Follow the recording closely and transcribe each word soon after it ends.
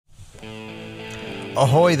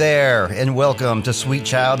Ahoy there, and welcome to Sweet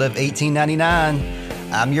Child of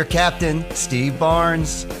 1899. I'm your captain, Steve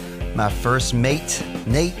Barnes. My first mate,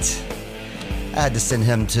 Nate. I had to send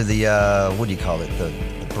him to the, what do you call it? The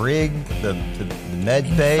brig? The med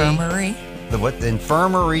bay? Infirmary? The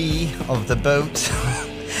infirmary of the boat.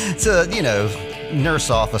 To, nurse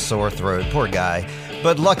off a sore throat. Poor guy.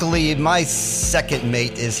 But luckily, my second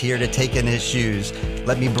mate is here to take in his shoes.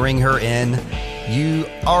 Let me bring her in. You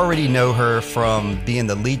already know her from being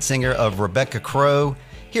the lead singer of Rebecca Crow.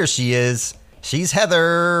 Here she is. She's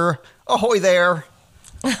Heather. Ahoy there.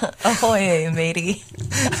 Ahoy, matey.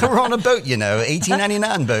 We're on a boat,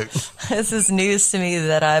 1899 boat. This is news to me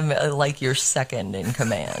that I'm like your second in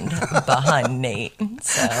command behind Nate.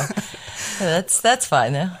 So that's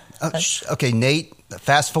fine, though. Okay, Nate,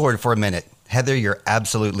 fast forward for a minute. Heather, you're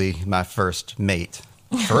absolutely my first mate.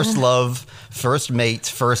 First love, first mate,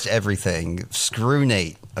 first everything. Screw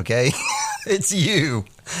Nate, okay? It's you.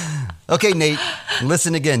 Okay, Nate,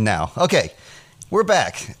 listen again now. Okay, we're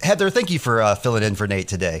back. Heather, thank you for filling in for Nate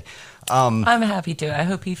today. I'm happy to. I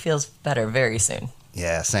hope he feels better very soon.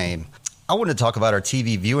 Yeah, same. I want to talk about our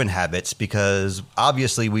TV viewing habits because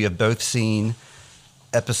obviously we have both seen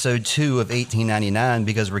episode 2 of 1899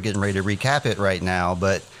 because we're getting ready to recap it right now,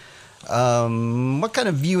 but what kind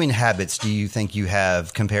of viewing habits do you think you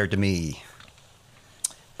have compared to me?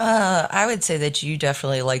 I would say that you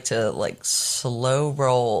definitely like to slow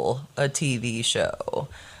roll a TV show.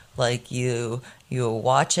 Like you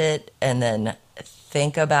watch it and then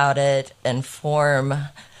think about it and form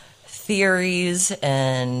theories,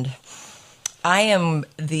 and I am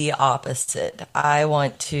the opposite. I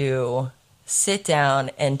want to sit down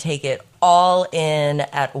and take it all in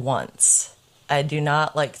at once. I do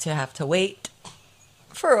not like to have to wait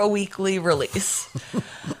for a weekly release.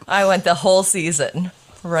 I want the whole season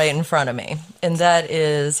right in front of me. And that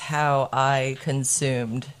is how I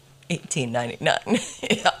consumed 1899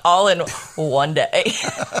 all in one day.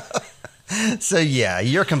 So, yeah,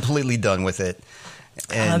 you're completely done with it.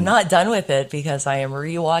 And I'm not done with it because I am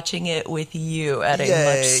rewatching it with you at a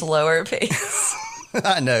much slower pace.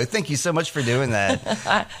 I know. Thank you so much for doing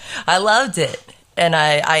that. I loved it. And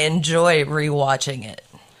I enjoy rewatching it.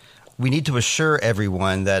 We need to assure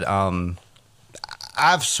everyone that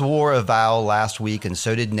I've swore a vow last week, and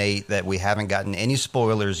so did Nate, that we haven't gotten any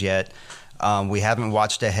spoilers yet. We haven't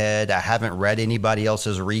watched ahead. I haven't read anybody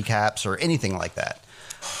else's recaps or anything like that.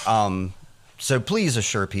 So please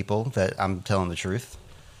assure people that I'm telling the truth.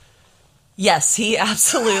 Yes, he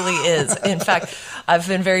absolutely is. In fact, I've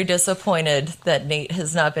been very disappointed that Nate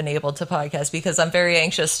has not been able to podcast because I'm very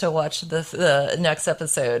anxious to watch the next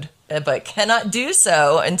episode, but cannot do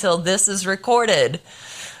so until this is recorded.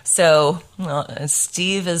 So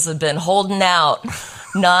Steve has been holding out,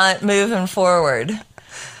 not moving forward.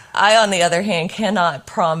 I, on the other hand, cannot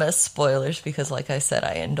promise spoilers because, like I said,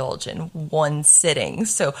 I indulge in one sitting.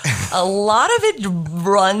 So a lot of it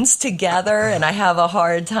runs together, and I have a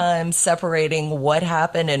hard time separating what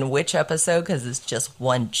happened in which episode because it's just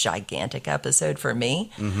one gigantic episode for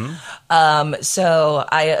me. Mm-hmm. So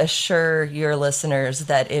I assure your listeners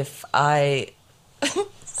that if I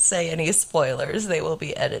say any spoilers, they will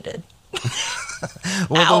be edited.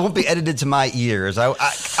 Well, they won't be edited to my ears. I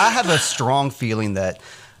have a strong feeling that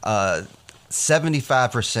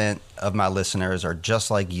 75% of my listeners are just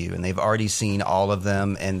like you, and they've already seen all of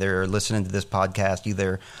them, and they're listening to this podcast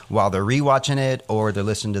either while they're rewatching it or they're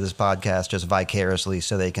listening to this podcast just vicariously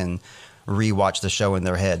so they can rewatch the show in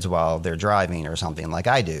their heads while they're driving or something like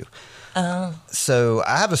I do. So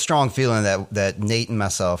I have a strong feeling that Nate and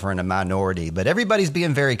myself are in a minority, but everybody's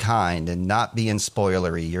being very kind and not being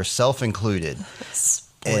spoilery, yourself included.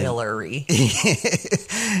 Spoilery.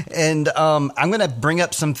 And I'm going to bring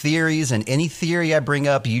up some theories, and any theory I bring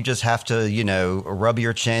up, you just have to, rub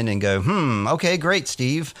your chin and go, okay, great,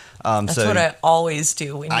 Steve. That's what I always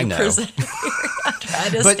do when you present a theory. I try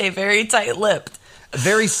to stay very tight-lipped.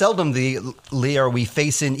 Very seldomly are we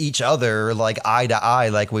facing each other like eye to eye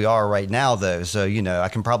like we are right now, though. So, I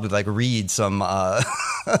can probably read some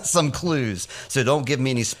some clues. So don't give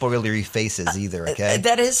me any spoilery faces either, okay?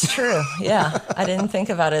 That is true. Yeah. I didn't think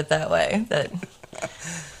about it that way, that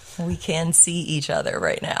we can see each other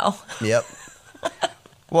right now. Yep.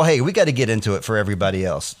 Well, hey, we got to get into it for everybody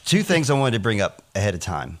else. 2 things I wanted to bring up ahead of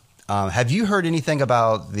time. Have you heard anything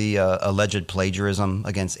about the alleged plagiarism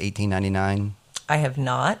against 1899? I have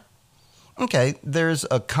not. Okay, there's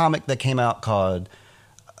a comic that came out called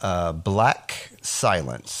Black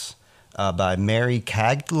Silence by Mary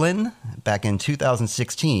Caglin back in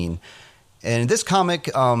 2016. And in this comic,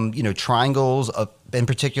 triangles, in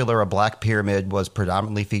particular a black pyramid, was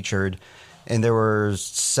predominantly featured. and there were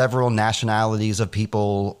several nationalities of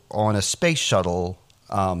people on a space shuttle,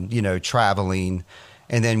 traveling,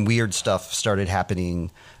 and then weird stuff started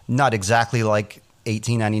happening. Not exactly like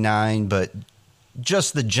 1899, but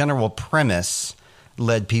just the general premise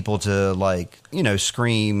led people to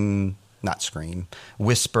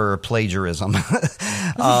whisper plagiarism.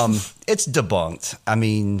 It's debunked. I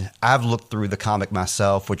mean, I've looked through the comic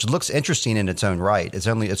myself, which looks interesting in its own right.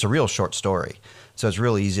 It's a real short story, so it's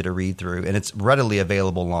really easy to read through, and it's readily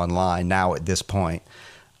available online now at this point.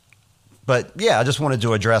 But yeah, I just wanted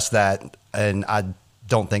to address that, and I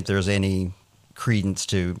don't think there's any credence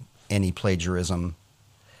to any plagiarism.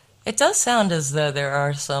 It does sound as though there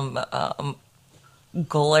are some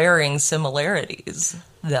glaring similarities,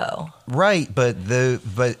 though. Right, but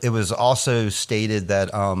it was also stated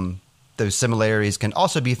that those similarities can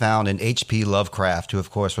also be found in H.P. Lovecraft, who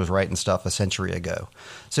of course was writing stuff a century ago.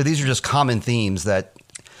 So these are just common themes that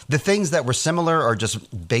the things that were similar are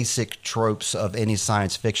just basic tropes of any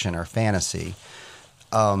science fiction or fantasy.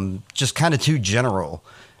 Just kind of too general.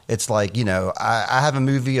 It's like, I have a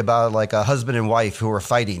movie about like a husband and wife who are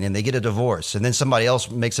fighting and they get a divorce, and then somebody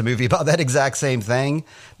else makes a movie about that exact same thing.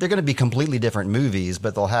 They're going to be completely different movies,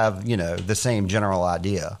 but they'll have, the same general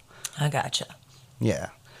idea. I gotcha. Yeah.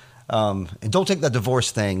 And don't take that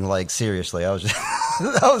divorce thing like seriously.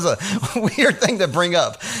 That was a weird thing to bring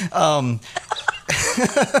up.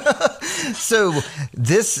 So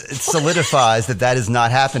this solidifies that is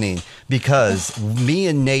not happening, because me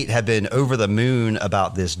and Nate have been over the moon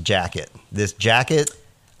about this jacket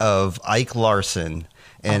of Ike Larson,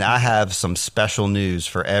 and I have some special news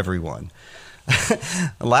for everyone.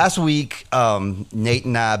 Last week, Nate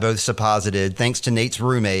and I both supposited, thanks to Nate's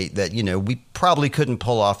roommate, that, we probably couldn't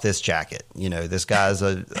pull off this jacket. This guy's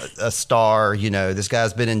a star. This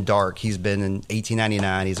guy's been in Dark. He's been in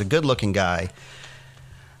 1899. He's a good-looking guy.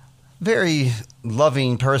 Very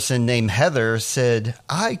loving person named Heather said,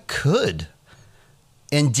 I could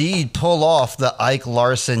indeed pull off the Ike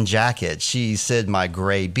Larson jacket. She said my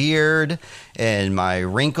gray beard and my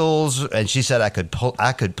wrinkles, and she said I could pull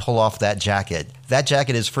off that jacket. That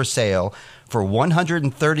jacket is for sale for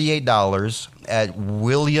 $138 at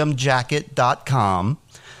williamjacket.com.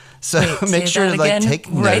 So make sure to take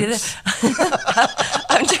notes.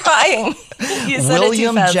 I'm trying. You said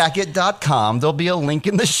williamjacket.com. There'll be a link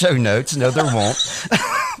in the show notes. No, there won't.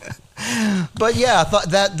 But yeah, I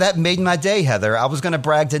thought that made my day, Heather. I was going to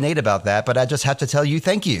brag to Nate about that, but I just have to tell you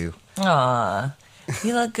thank you. Aw,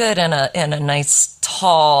 you look good in a nice,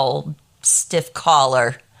 tall, stiff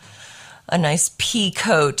collar. A nice pea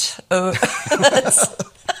coat. Oh,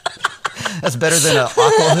 that's better than an aqua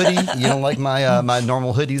hoodie. You don't like my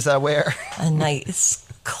normal hoodies I wear? A nice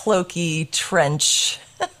cloaky trench.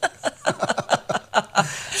 That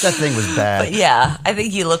thing was bad. But yeah, I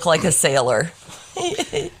think you look like a sailor.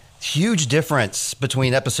 Huge difference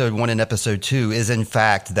between episode 1 and episode 2 is, in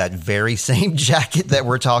fact, that very same jacket that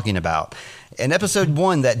we're talking about. In episode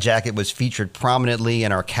 1, that jacket was featured prominently,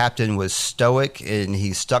 and our captain was stoic, and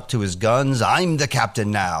he stuck to his guns. I'm the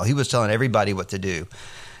captain now. He was telling everybody what to do.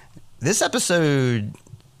 This episode,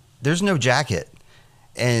 there's no jacket,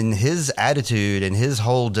 and his attitude and his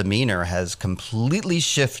whole demeanor has completely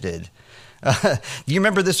shifted. Do you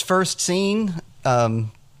remember this first scene,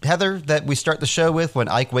 Heather, that we start the show with when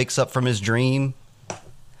Ike wakes up from his dream?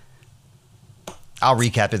 I'll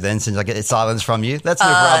recap it then, since I get silence from you. That's no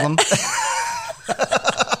problem.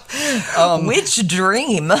 Which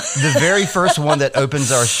dream? The very first one that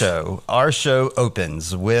opens our show. Our show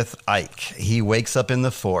opens with Ike. He wakes up in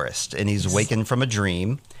the forest, and he's wakened from a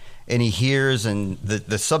dream, and he hears, and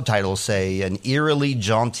the subtitles say, an eerily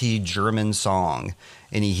jaunty German song.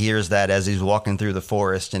 And he hears that as he's walking through the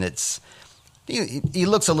forest, and he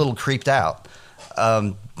looks a little creeped out.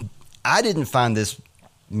 I didn't find this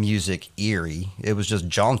music eerie. It was just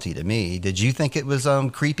jaunty to me. Did you think it was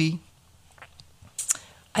creepy?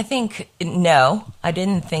 I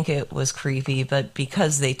didn't think it was creepy, but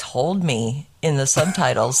because they told me in the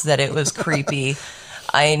subtitles that it was creepy,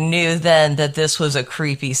 I knew then that this was a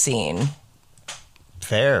creepy scene.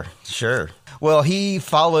 Fair, sure. Well, he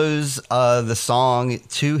follows the song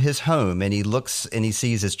to his home, and he looks and he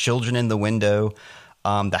sees his children in the window.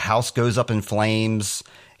 The house goes up in flames.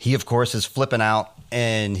 He, of course, is flipping out,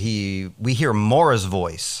 and we hear Maura's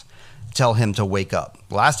voice tell him to wake up.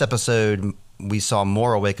 Last episode, we saw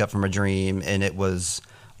Maura wake up from a dream, and it was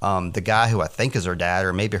the guy who I think is her dad,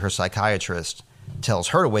 or maybe her psychiatrist, tells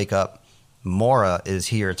her to wake up. Maura is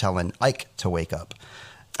here telling Ike to wake up.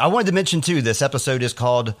 I wanted to mention, too, this episode is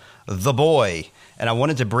called The Boy, and I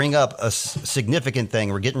wanted to bring up a significant thing.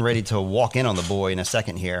 We're getting ready to walk in on The Boy in a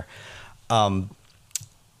second here.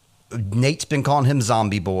 Nate's been calling him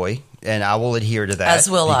Zombie Boy, and I will adhere to that. As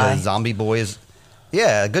will I. Because Zombie Boy is,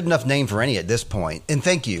 a good enough name for any at this point. And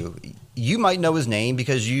thank you. You might know his name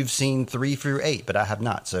because you've seen 3 through 8, but I have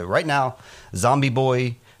not. So right now, Zombie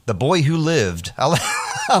Boy, the boy who lived. I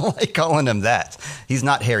like calling him that. He's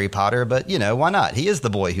not Harry Potter, but, why not? He is the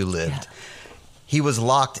boy who lived. Yeah. He was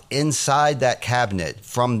locked inside that cabinet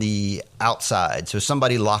from the outside. So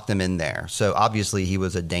somebody locked him in there. So obviously he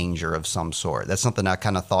was a danger of some sort. That's something I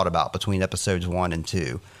kind of thought about between episodes 1 and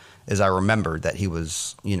 2, as I remembered that he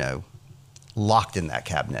was, locked in that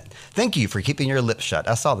cabinet. Thank you for keeping your lips shut.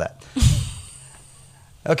 I saw that.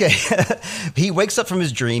 Okay. He wakes up from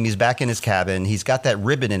his dream. He's back in his cabin. He's got that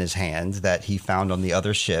ribbon in his hand that he found on the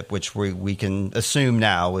other ship, which we can assume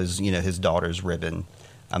now is, his daughter's ribbon.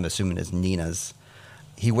 I'm assuming it's Nina's.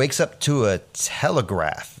 He wakes up to a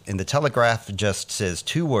telegraph, and the telegraph just says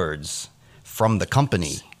 2 words, from the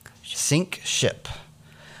company, sink ship.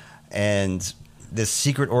 And this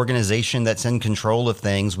secret organization that's in control of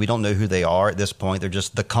things, we don't know who they are at this point. They're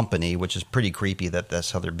just the company, which is pretty creepy that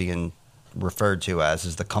that's how they're being referred to as,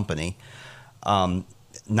 is the company.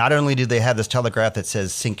 Not only do they have this telegraph that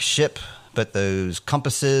says sink ship, but those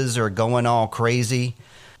compasses are going all crazy.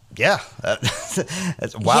 Yeah,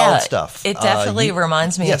 that's wild stuff. It definitely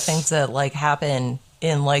reminds me of things that happen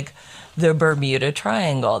in the Bermuda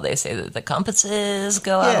Triangle. They say that the compasses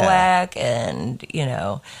go out of whack, and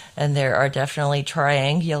and there are definitely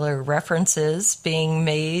triangular references being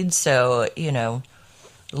made. So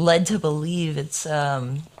led to believe it's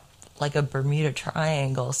like a Bermuda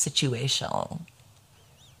Triangle situation.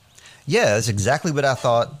 Yeah, that's exactly what I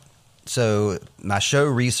thought. So my show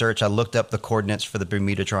research, I looked up the coordinates for the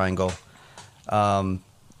Bermuda Triangle.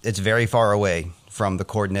 It's very far away from the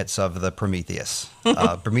coordinates of the Prometheus.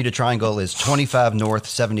 Bermuda Triangle is 25 north,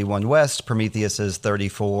 71 west. Prometheus is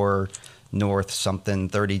 34 north, something,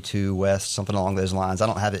 32 west, something along those lines. I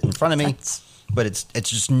don't have it in front of me, but it's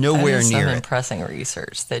just nowhere near it. Impressive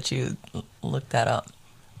research that you looked that up.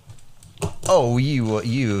 Oh,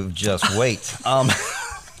 you just wait.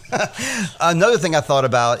 Another thing I thought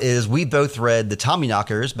about is we both read The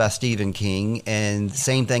Tommyknockers by Stephen King, and the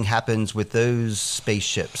same thing happens with those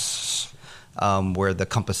spaceships where the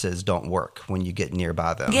compasses don't work when you get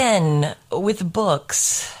nearby them. Again, with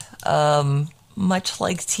books, much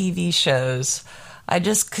like TV shows, I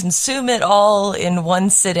just consume it all in one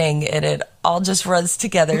sitting, and it all just runs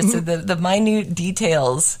together. So the minute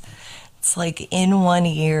details, it's like in one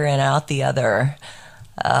ear and out the other.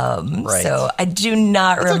 Right. So I do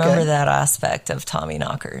not remember that aspect of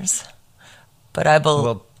Tommyknockers, but I believe.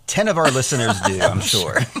 Well, 10 of our listeners do, I'm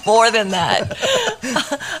sure. More than that.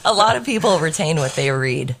 A lot of people retain what they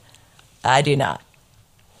read. I do not.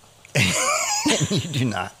 You do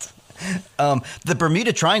not. The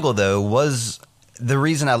Bermuda Triangle, though, was the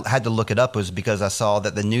reason I had to look it up was because I saw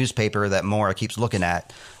that the newspaper that Maura keeps looking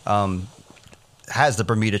at has the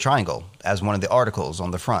Bermuda Triangle as one of the articles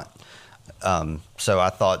on the front. So I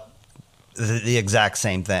thought the exact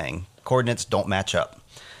same thing. Coordinates don't match up.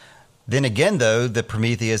 Then again, though, the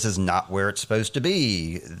Prometheus is not where it's supposed to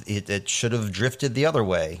be. It should have drifted the other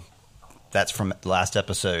way. That's from last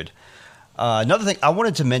episode. Another thing, I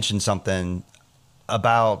wanted to mention something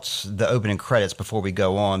about the opening credits before we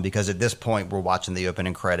go on, because at this point we're watching the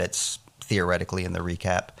opening credits theoretically in the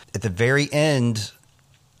recap. At the very end,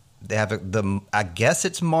 they have I guess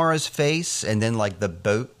it's Mara's face, and then the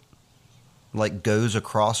boat goes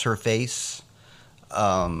across her face.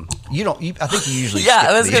 I think you usually skip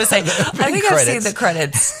I was going to say, I think credits. I've seen the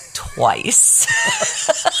credits twice.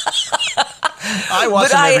 I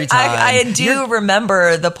watch them every time. I do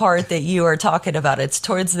remember the part that you are talking about. It's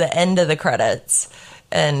towards the end of the credits,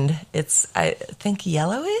 and it's, I think,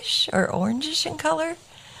 yellowish or orangish in color.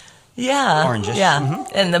 Yeah. Orangish. Yeah. Mm-hmm.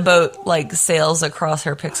 And the boat sails across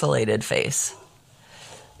her pixelated face.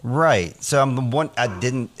 Right. So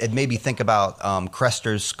it made me think about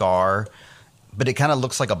Crester's scar, but it kind of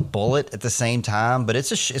looks like a bullet at the same time, but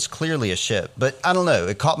it's clearly a ship. But I don't know.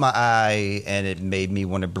 It caught my eye, and it made me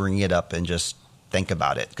want to bring it up and just think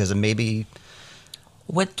about it, because maybe.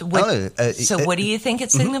 What do you think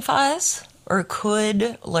it signifies, or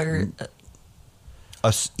could learn?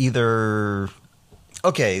 Either.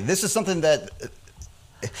 Okay, this is something that.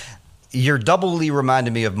 You're doubly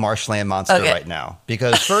reminding me of Marshland Monster right now,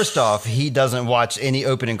 because first off, he doesn't watch any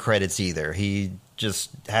opening credits either. He just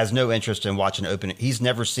has no interest in watching opening. He's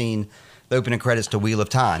never seen the opening credits to Wheel of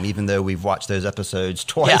Time, even though we've watched those episodes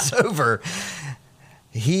twice over.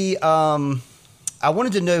 I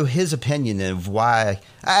wanted to know his opinion of why.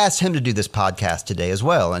 I asked him to do this podcast today as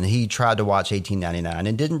well, and he tried to watch 1899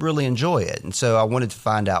 and didn't really enjoy it. And so I wanted to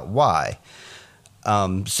find out why.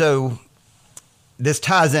 So this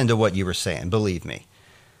ties into what you were saying, believe me.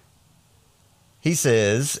 He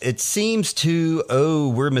says, it seems to,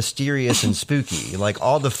 we're mysterious and spooky, like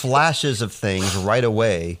all the flashes of things right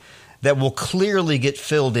away that will clearly get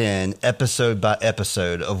filled in episode by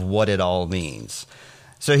episode of what it all means.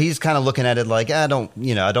 So he's kind of looking at it like, I don't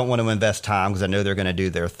want to invest time because I know they're going to do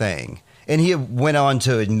their thing. And he went on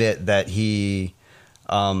to admit that he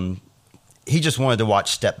just wanted to watch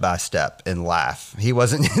Step by Step and laugh. He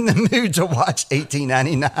wasn't in the mood to watch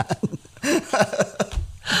 1899.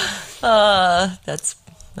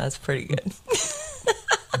 That's pretty good.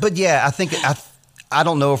 But yeah, I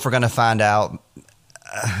don't know if we're going to find out.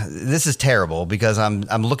 This is terrible because I'm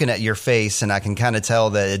looking at your face and I can kind of tell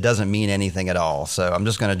that it doesn't mean anything at all. So I'm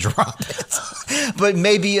just going to drop it. But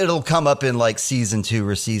maybe it'll come up in like season 2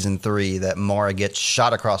 or season 3 that Mara gets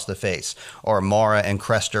shot across the face, or Mara and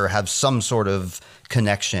Crester have some sort of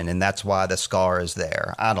connection, and that's why the scar is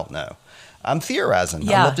there. I don't know. I'm theorizing.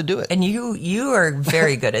 Yeah, I love to do it. And you are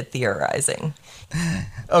very good at theorizing.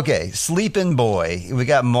 Okay, sleeping boy. We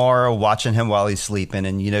got Mara watching him while he's sleeping,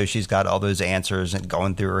 and she's got all those answers and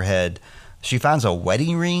going through her head. She finds a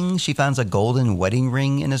wedding ring. She finds a golden wedding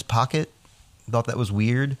ring in his pocket. Thought that was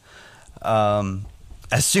weird.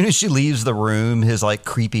 As soon as she leaves the room, his like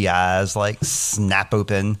creepy eyes like snap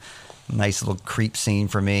open. Nice little creep scene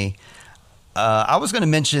for me. I was going to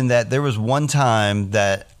mention that there was one time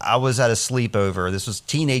that I was at a sleepover. This was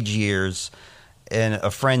teenage years, and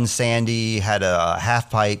a friend, Sandy, had a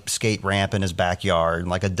half-pipe skate ramp in his backyard. And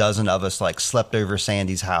like a dozen of us like slept over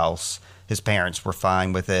Sandy's house. His parents were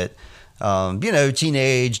fine with it.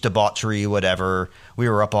 Teenage, debauchery, whatever. We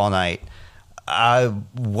were up all night. I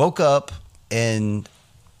woke up, and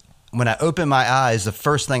when I opened my eyes, the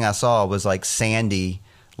first thing I saw was like Sandy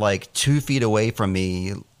like 2 feet away from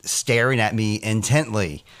me, staring at me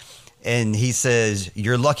intently. And he says,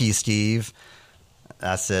 "You're lucky, Steve."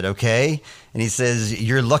 I said, "Okay." And he says,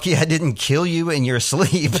 "You're lucky I didn't kill you in your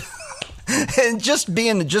sleep." And just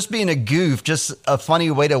being a goof, just a funny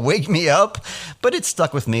way to wake me up, but it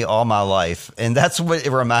stuck with me all my life. And that's what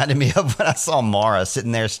it reminded me of when I saw Mara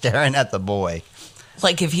sitting there staring at the boy.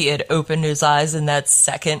 Like if he had opened his eyes in that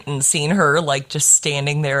second and seen her like just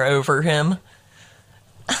standing there over him.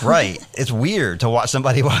 Right. It's weird to watch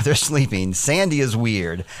somebody while they're sleeping. Sandy is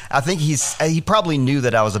weird. I think he probably knew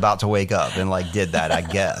that I was about to wake up and like did that, I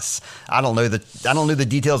guess. I don't know the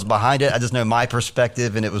details behind it. I just know my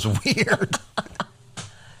perspective, and it was weird.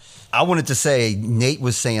 I wanted to say, Nate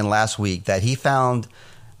was saying last week that he found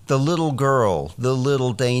the little girl, the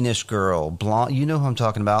little Danish girl, blonde. You know who I'm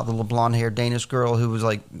talking about, the little blonde-haired Danish girl who was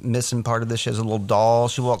like missing part of this. She has a little doll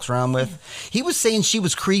she walks around with. He was saying she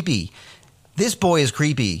was creepy. This boy is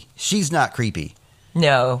creepy. She's not creepy.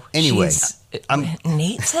 No. Anyway,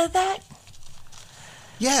 Nate said that?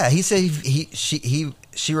 Yeah, he said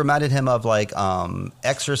she reminded him of like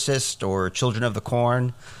Exorcist or Children of the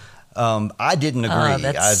Corn. I didn't agree.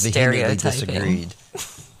 That's I vehemently stereotyping. disagreed.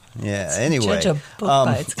 Yeah. Anyway, judge a book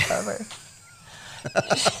by its cover.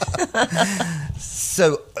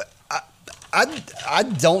 So I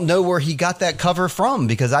don't know where he got that cover from,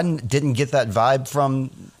 because I didn't get that vibe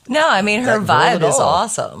from. No, I mean, her that girl vibe is at all.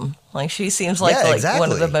 awesome. Like, she seems like, Yeah, one of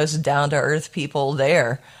exactly. the most down-to-earth people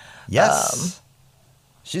there. Yes.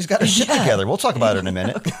 She's got her shit together. We'll talk about her in a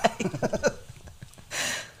minute.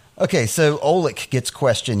 Okay, so Oleg gets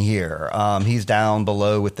questioned here. He's down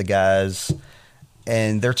below with the guys,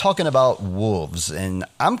 and they're talking about wolves, and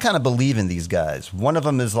I'm kind of believing these guys. One of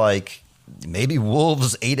them is like, maybe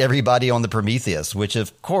wolves ate everybody on the Prometheus, which,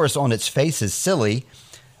 of course, on its face is silly.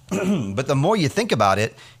 But the more you think about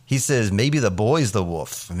it, he says maybe the boy's the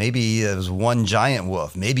wolf. Maybe it was one giant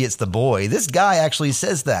wolf. Maybe it's the boy. This guy actually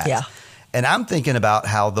says that. Yeah. And I'm thinking about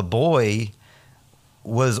how the boy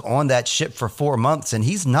was on that ship for 4 months, and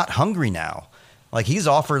he's not hungry now. Like, he's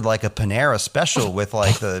offered like a Panera special with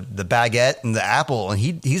like the baguette and the apple, and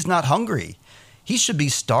he's not hungry. He should be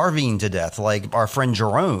starving to death, like our friend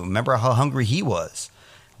Jerome. Remember how hungry he was?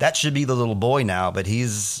 That should be the little boy now, but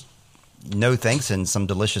he's no thanks in some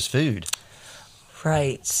delicious food.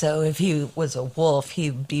 Right. So if he was a wolf,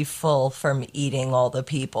 he'd be full from eating all the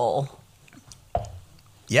people.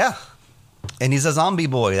 Yeah. And he's a zombie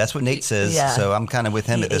boy. That's what Nate says. Yeah. So I'm kind of with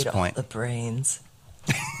him He at this ate point. all the brains.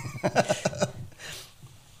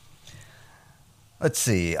 Let's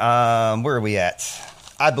see. Where are we at?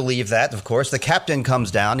 I believe that, of course. The captain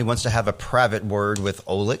comes down. He wants to have a private word with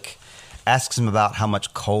Oleg. Asks him about how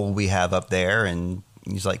much coal we have up there. And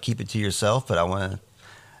he's like, keep it to yourself, but I want to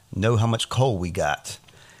know how much coal we got.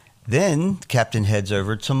 Then the captain heads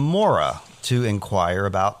over to Mora to inquire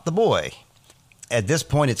about the boy. at this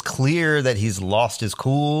point, it's clear that he's lost his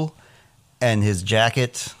cool and his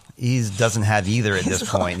jacket. He doesn't have either at this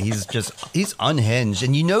point. He's unhinged.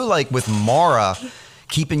 And like with Mara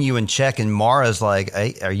keeping you in check, and Mara's like,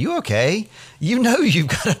 hey, are you okay? You've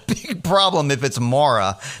got a big problem if it's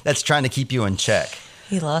Mara that's trying to keep you in check.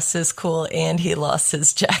 He lost his cool and he lost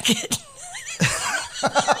his jacket.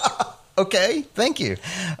 Okay, thank you.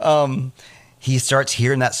 He starts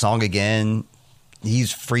hearing that song again.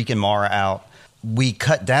 He's freaking Mara out. We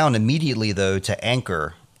cut down immediately, though, to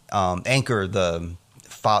Anchor. Anchor, the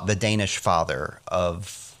Danish father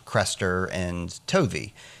of Crester and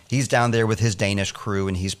Tovi. He's down there with his Danish crew,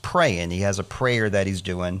 and he's praying. He has a prayer that he's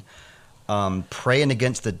doing, praying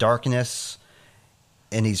against the darkness.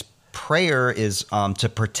 And his prayer is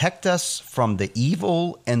to protect us from the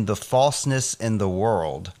evil and the falseness in the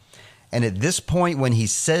world. And at this point, when he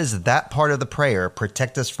says that part of the prayer,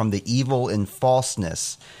 protect us from the evil and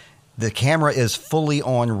falseness, the camera is fully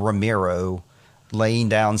on Ramiro laying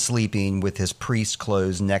down sleeping with his priest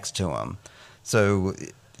clothes next to him. So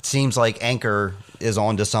it seems like Anchor is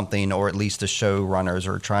onto something, or at least the showrunners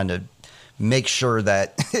are trying to make sure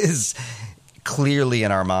that is clearly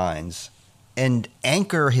in our minds. And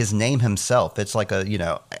Anchor, his name himself, it's like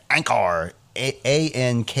Anchor,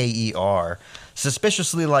 Anker,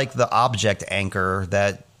 suspiciously like the object anchor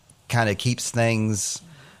that kind of keeps things,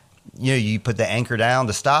 you put the anchor down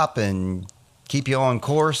to stop and keep you on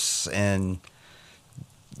course, and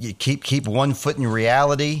you keep one foot in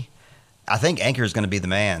reality. I think Anchor is going to be the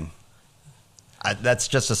man. That's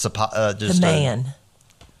just the man.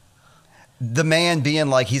 The man being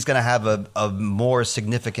like he's going to have a more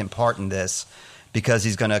significant part in this, because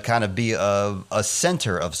he's going to kind of be a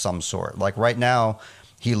center of some sort. Like right now,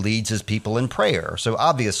 he leads his people in prayer. So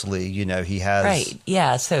obviously, he has... Right,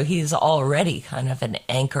 yeah. So he's already kind of an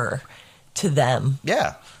anchor to them.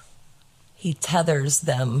 Yeah. He tethers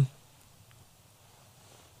them.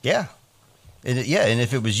 Yeah. And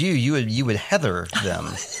if it was you would heather them.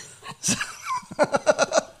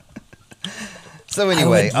 So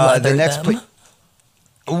anyway, the next...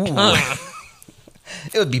 Ooh.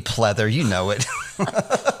 It would be pleather, you know it.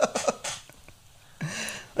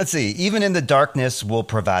 Let's see. Even in the darkness, we'll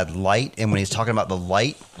provide light. And when he's talking about the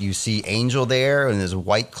light, you see Angel there in his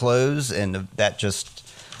white clothes. And that just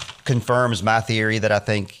confirms my theory that I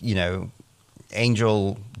think,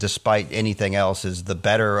 Angel, despite anything else, is the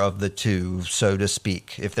better of the two, so to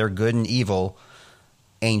speak. If they're good and evil,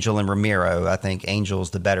 Angel and Ramiro, I think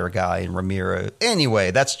Angel's the better guy and Ramiro.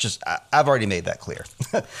 Anyway, that's just, I've already made that clear.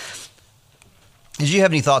 Did you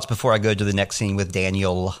have any thoughts before I go to the next scene with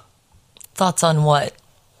Daniel? Thoughts on what?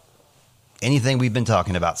 Anything we've been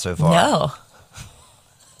talking about so far? No.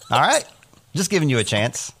 All right. Just giving you a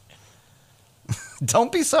chance.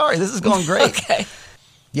 Don't be sorry. This is going great. Okay.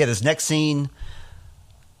 Yeah, this next scene,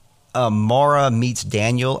 Mara meets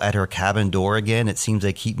Daniel at her cabin door again. It seems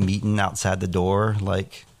they keep meeting outside the door.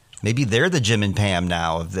 Like, maybe they're the Jim and Pam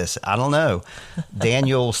now of this. I don't know.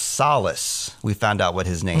 Daniel Solace, we found out what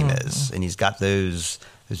his name is. And he's got those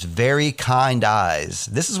very kind eyes.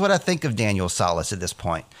 This is what I think of Daniel Solace at this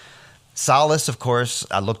point. Solace, of course,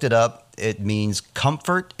 I looked it up. It means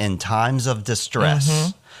comfort in times of distress.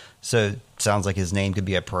 Mm-hmm. So it sounds like his name could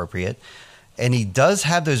be appropriate. And he does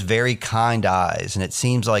have those very kind eyes. And it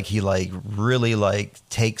seems like he really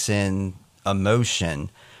takes in emotion.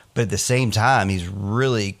 But at the same time, he's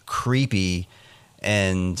really creepy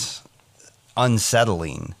and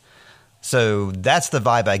unsettling. So that's the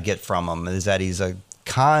vibe I get from him, is that he's a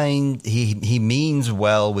kind, he means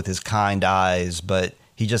well with his kind eyes, but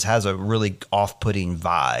he just has a really off-putting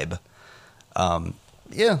vibe.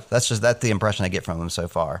 That's the impression I get from him so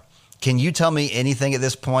far. Can you tell me anything at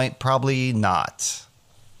this point? Probably not.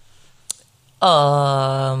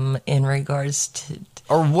 In regards to...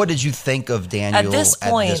 Or what did you think of Daniel at this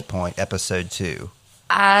point, episode 2?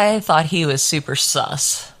 I thought he was super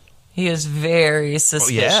sus. He was very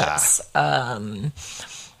suspicious. Oh,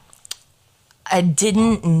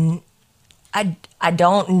 yeah. I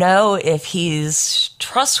don't know if he's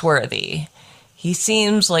trustworthy. He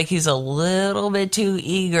seems like he's a little bit too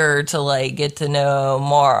eager to get to know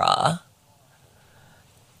Mara.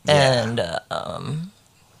 Yeah. And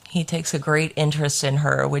he takes a great interest in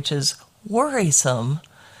her, which is worrisome.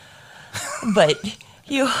 But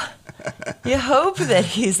you hope that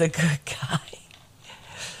he's a good guy.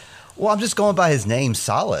 Well, I'm just going by his name,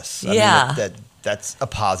 Solace. Yeah. I mean, that's a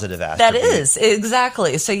positive attribute. That is,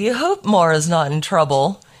 exactly. So you hope Mara's not in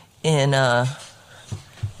trouble in,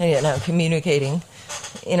 communicating,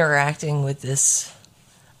 interacting with this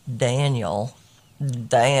Daniel.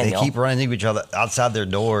 They keep running into each other outside their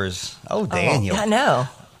doors. Oh, Daniel. I know.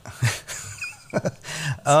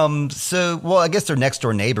 Well, I guess they're next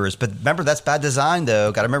door neighbors, but remember, that's bad design,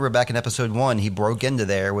 though. Got to remember back in episode 1, he broke into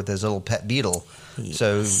there with his little pet beetle. Yes.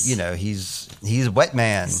 So, he's Wet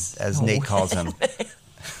Man, as Nate calls him.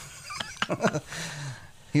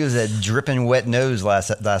 He was a dripping wet nose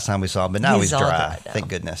last time we saw him, but now he's dry. Thank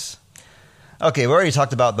goodness. Okay, we already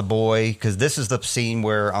talked about the boy, because this is the scene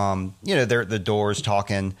where, they're at the doors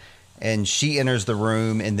talking, and she enters the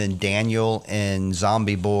room, and then Daniel and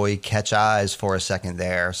Zombie Boy catch eyes for a second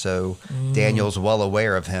there. So Daniel's well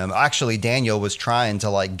aware of him. Actually, Daniel was trying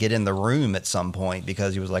to get in the room at some point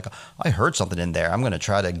because he was like, I heard something in there. I'm going to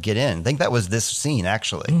try to get in. I think that was this scene,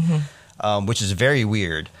 actually, which is very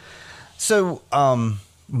weird. So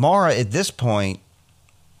Mara, at this point,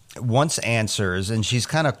 wants answers, and she's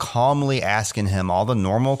kind of calmly asking him all the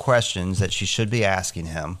normal questions that she should be asking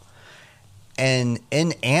him. And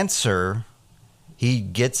in answer, he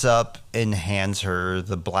gets up and hands her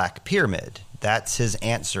the Black Pyramid. That's his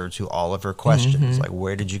answer to all of her questions. Like,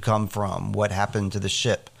 where did you come from? What happened to the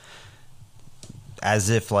ship? As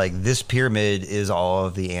if, this pyramid is all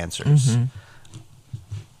of the answers.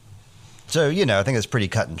 So, I think it's pretty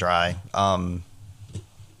cut and dry.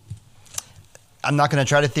 I'm not going to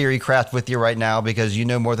try to theory craft with you right now because you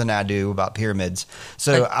know more than I do about pyramids.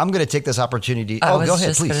 So I'm going to take this opportunity. Go ahead, please. I was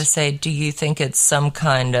just going to say, do you think it's some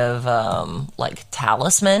kind of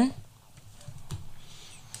talisman?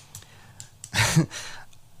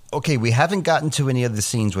 Okay, we haven't gotten to any of the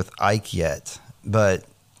scenes with Ike yet, but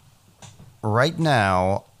right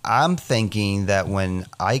now I'm thinking that when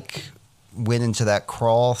Ike went into that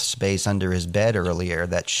crawl space under his bed earlier,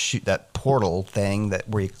 that portal thing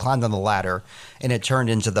where he climbed on the ladder and it turned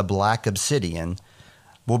into the black obsidian.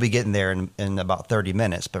 We'll be getting there in about 30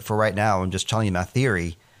 minutes. But for right now, I'm just telling you my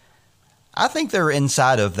theory. I think they're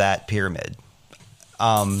inside of that pyramid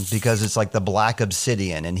because it's like the black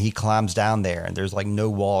obsidian and he climbs down there and there's no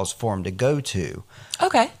walls for him to go to.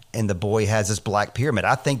 Okay. And the boy has this black pyramid.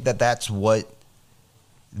 I think that's what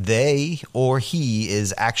they or he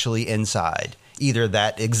is actually inside. Either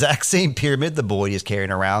that exact same pyramid the boy is carrying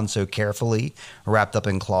around so carefully wrapped up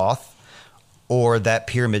in cloth, or that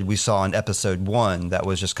pyramid we saw in episode 1 that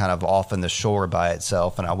was just kind of off in the shore by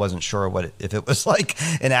itself, and I wasn't sure if it was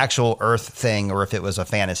an actual Earth thing or if it was a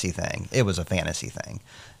fantasy thing. It was a fantasy thing.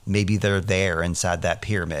 Maybe they're there inside that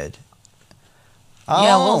pyramid.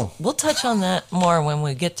 Yeah, we'll touch on that more when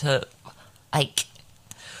we get to Ike.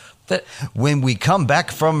 But when we come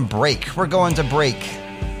back from break, we're going to break.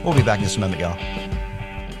 We'll be back in just a moment, y'all.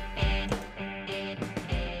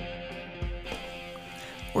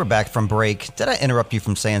 We're back from break. Did I interrupt you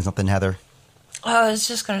from saying something, Heather? I was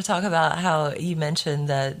just going to talk about how you mentioned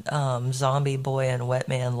that Zombie Boy and Wet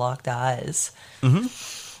Man locked eyes.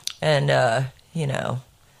 And,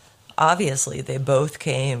 obviously they both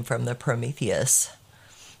came from the Prometheus.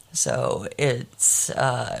 So it's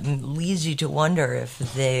leads you to wonder if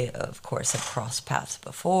they, of course, have crossed paths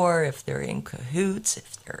before, if they're in cahoots,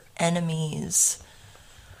 if they're enemies.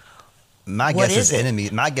 My guess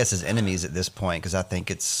is enemies at this point, because I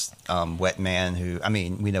think it's Wet Man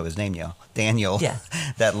we know his name, Daniel,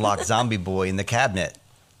 that locked Zombie Boy in the cabinet.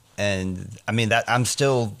 And I'm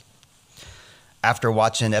still, after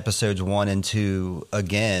watching episodes 1 and 2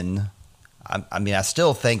 again, I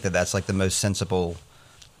still think that's the most sensible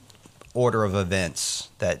order of events,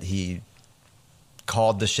 that he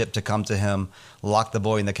called the ship to come to him, locked the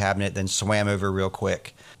boy in the cabinet, then swam over real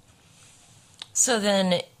quick. So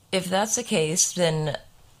then, if that's the case, then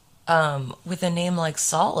with a name like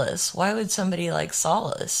Solace, why would somebody like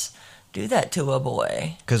Solace do that to a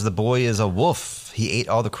boy? Because the boy is a wolf. He ate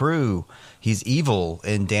all the crew. He's evil,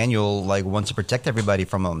 and Daniel wants to protect everybody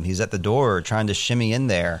from him. He's at the door trying to shimmy in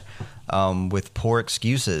there with poor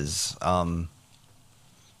excuses.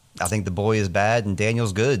 I think the boy is bad and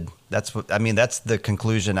Daniel's good. That's the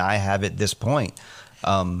conclusion I have at this point.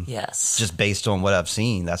 Yes. Just based on what I've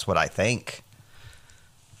seen, that's what I think.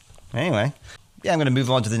 Anyway, I'm going to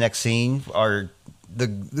move on to the next scene. The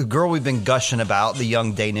girl we've been gushing about, the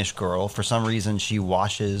young Danish girl, for some reason she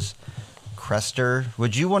washes Crester.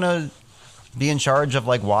 Would you want to be in charge of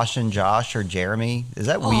washing Josh or Jeremy? Is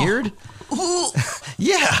that weird?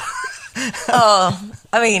 Yeah.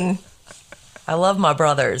 I love my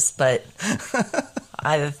brothers, but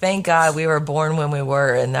I thank God we were born when we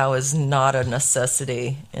were, and that was not a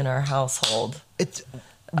necessity in our household.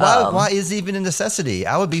 Why is it even a necessity?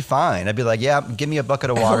 I would be fine. I'd be like, yeah, give me a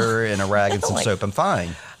bucket of water and a rag and some soap. I'm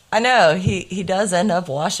fine. I know. He does end up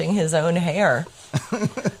washing his own hair.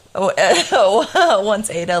 Once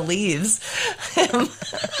Ada leaves him.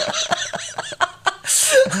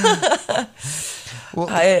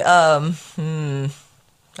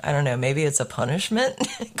 I don't know, maybe it's a punishment.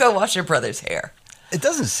 Go wash your brother's hair. It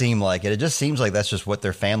doesn't seem like it. It just seems like that's just what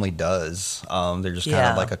their family does. They're just kind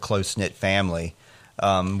of like a close-knit family.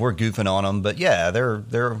 We're goofing on them, but yeah,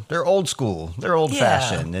 they're old school. They're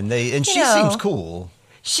old-fashioned, and she seems cool.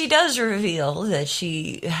 She does reveal that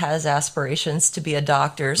she has aspirations to be a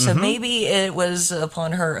doctor, so maybe it was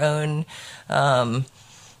upon her own.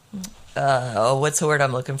 What's the word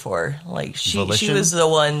I'm looking for? Like she was the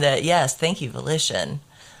one that, yes, thank you, volition,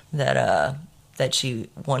 that she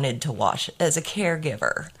wanted to watch as a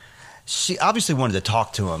caregiver. She obviously wanted to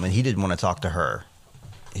talk to him, and he didn't want to talk to her.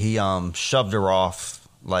 He shoved her off,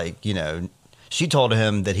 like, you know, she told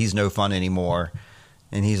him that he's no fun anymore,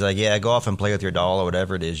 and he's like, yeah, go off and play with your doll or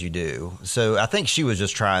whatever it is you do. So I think she was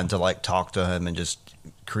just trying to, like, talk to him and just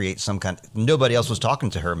create some kind of, nobody else was talking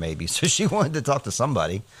to her maybe, so she wanted to talk to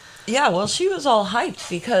somebody. Yeah, well, she was all hyped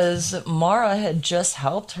because Mara had just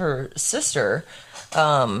helped her sister,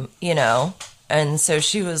 you know, and so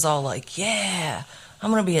she was all like, yeah, I'm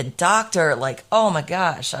going to be a doctor. Like, oh my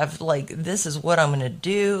gosh, this is what I'm going to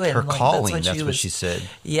do. And her like, calling, that's what she said.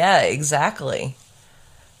 Yeah, exactly.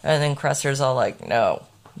 And then Cresser's all like, no,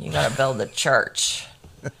 you got to build the church.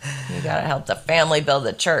 You got to help the family build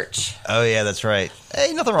the church. Oh, yeah, that's right.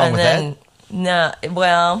 Hey, nothing wrong with that. No,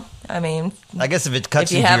 well, I mean, I guess if it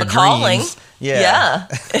cuts if you into have your a calling, dreams, yeah.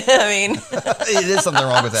 I mean, it is something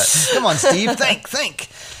wrong with that. Come on, Steve, think.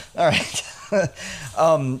 All right.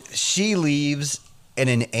 She leaves, and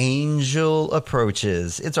an angel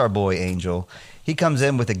approaches. It's our boy Angel. He comes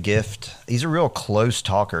in with a gift. He's a real close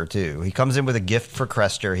talker too. He comes in with a gift for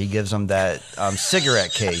Crester. He gives him that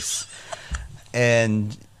cigarette case,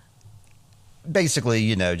 and basically,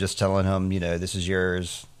 you know, just telling him, you know, this is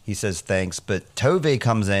yours. He says thanks, but Tove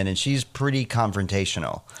comes in and she's pretty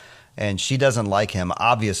confrontational, and she doesn't like him,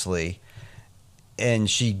 obviously. And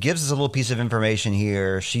she gives us a little piece of information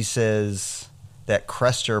here. She says that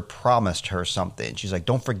Crester promised her something. She's like,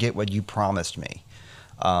 don't forget what you promised me.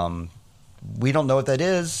 We don't know what that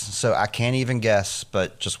is, so I can't even guess,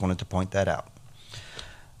 but just wanted to point that out.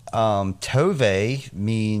 Tove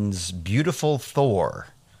means beautiful Thor.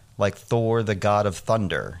 Like Thor, the god of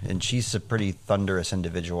thunder, and she's a pretty thunderous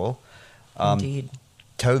individual. Indeed.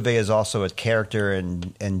 Tove is also a character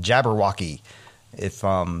in Jabberwocky. If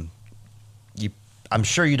I'm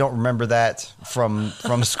sure you don't remember that from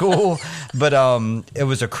school, but it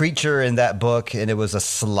was a creature in that book, and it was a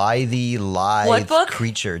slithy, lithe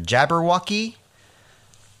creature. Jabberwocky.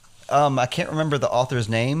 I can't remember the author's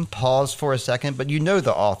name. Pause for a second, but you know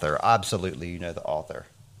the author. Absolutely, you know the author.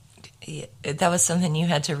 That was something you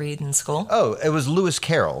had to read in school? Oh, it was Lewis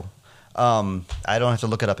Carroll. I don't have to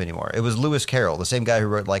look it up anymore. It was Lewis Carroll, the same guy who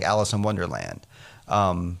wrote like Alice in Wonderland.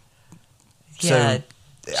 So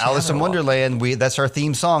Alice in Wonderland, that's our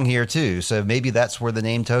theme song here too. So maybe that's where the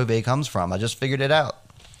name Tove comes from. I just figured it out.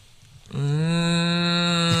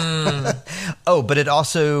 Oh, but it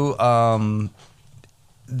also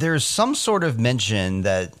there's some sort of mention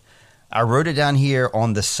that I wrote it down here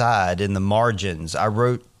on the side in the margins. I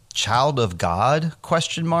wrote child of God ?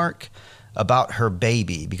 About her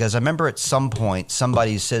baby, because I remember at some point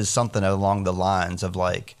somebody says something along the lines of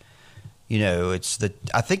like, you know, I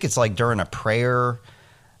think it's like during a prayer,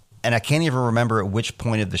 and I can't even remember at which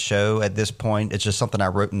point of the show at this point. It's just something I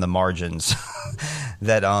wrote in the margins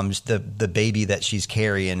that the baby that she's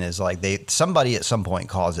carrying is like somebody at some point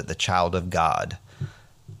calls it the child of God.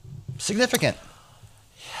 Significant.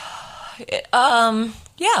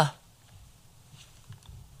 Yeah.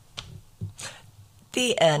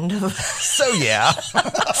 The end. So yeah.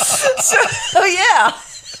 so yeah.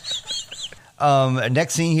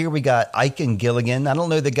 Next scene here, we got Ike and Gilligan. I don't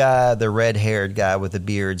know the red-haired guy with the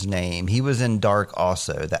beard's name. He was in Dark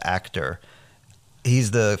also, the actor.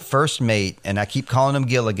 He's the first mate, and I keep calling him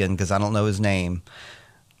Gilligan because I don't know his name.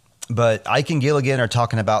 But Ike and Gilligan are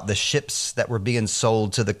talking about the ships that were being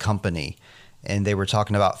sold to the company, and they were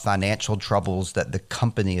talking about financial troubles that the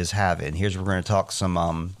company is having. Here's where we're going to talk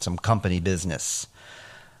some company business.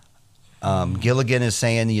 Gilligan is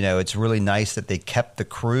saying, you know, it's really nice that they kept the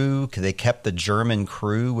crew. They kept the German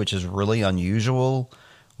crew, which is really unusual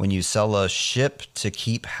when you sell a ship to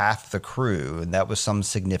keep half the crew, and that was some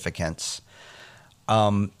significance.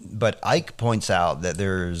 But Ike points out that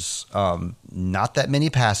there's not that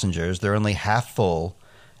many passengers. They're only half full,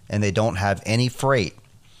 and they don't have any freight.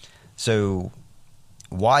 So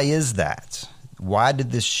why is that? Why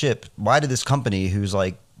did this company, who's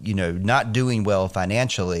like, you know, not doing well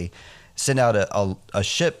financially, send out a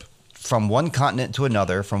ship from one continent to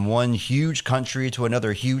another, from one huge country to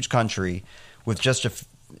another huge country with just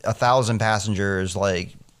 1,000 passengers,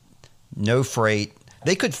 like no freight,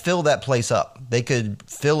 They could fill that place up. They could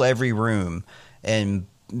fill every room and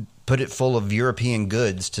put it full of European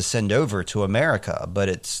goods to send over to America,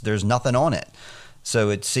 but there's nothing on it. So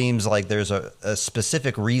it seems like there's a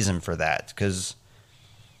specific reason for that, because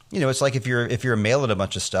it's like if you're mailing a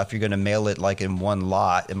bunch of stuff, you're going to mail it like in one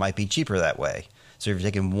lot. It might be cheaper that way. So if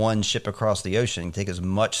you're taking one ship across the ocean, you take as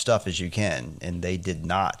much stuff as you can, and they did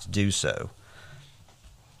not do so.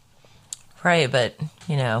 Right, but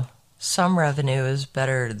some revenue is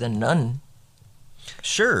better than none.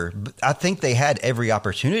 Sure, but I think they had every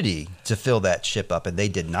opportunity to fill that ship up, and they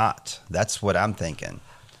did not. That's what I'm thinking.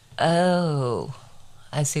 Oh,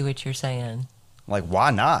 I see what you're saying. Like,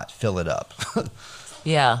 why not fill it up?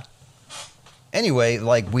 Yeah. Anyway,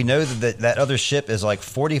 like, we know that other ship is like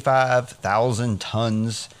 45,000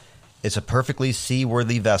 tons. It's a perfectly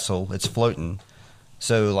seaworthy vessel. It's floating.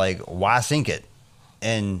 So, like, why sink it?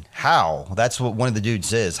 And how? That's what one of the dudes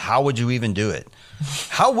says. How would you even do it?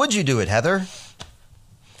 How would you do it, Heather?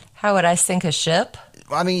 How would I sink a ship?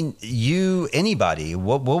 I mean, anybody.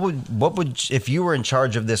 What would if you were in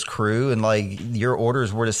charge of this crew and like your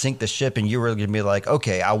orders were to sink the ship and you were going to be like,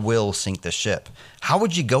 okay, I will sink the ship. How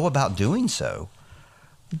would you go about doing so?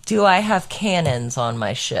 Do I have cannons on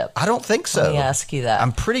my ship? I don't think so. Let me ask you that.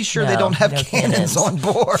 I'm pretty sure they don't have cannons on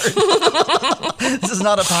board. This is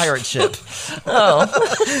not a pirate ship. Oh.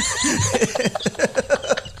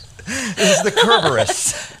 This is the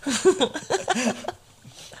Kerberos.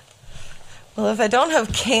 Well, if I don't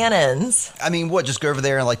have cannons... I mean, what, just go over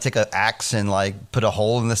there and, like, take an axe and, like, put a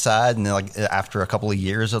hole in the side and then, like, after a couple of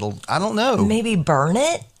years, I don't know. Maybe burn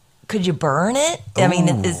it? Could you burn it?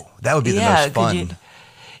 Ooh, that would be the most fun.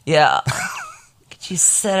 Yeah. Could you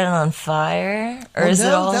set it on fire? Or is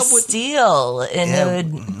it all steel? And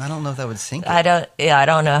I don't know if that would sink it. I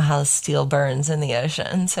don't know how steel burns in the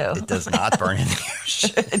ocean, so... It does not burn in the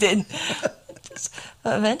ocean.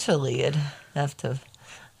 Eventually, it'd have to...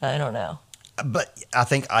 I don't know. But I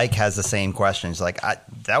think Ike has the same questions. Like,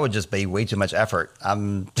 that would just be way too much effort.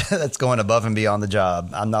 That's going above and beyond the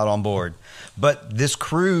job. I'm not on board. But this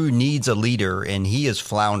crew needs a leader, and he is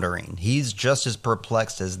floundering. He's just as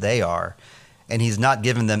perplexed as they are, and he's not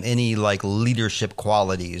giving them any, like, leadership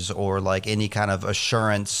qualities or, like, any kind of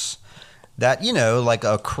assurance that, like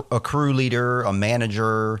a crew leader, a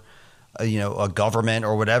manager, a government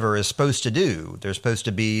or whatever is supposed to do. They're supposed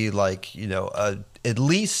to be, like, at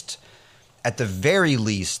least... At the very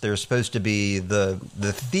least, there's supposed to be the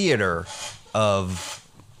theater of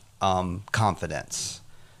confidence.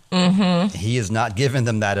 Mm-hmm. He is not giving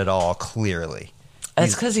them that at all, clearly.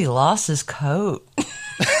 It's because he lost his coat. He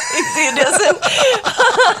doesn't.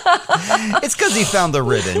 It's because he found the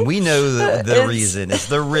ribbon. We know the reason. It's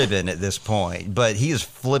the ribbon at this point. But he is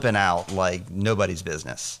flipping out like nobody's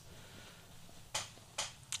business.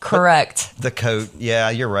 Correct. But the coat. Yeah,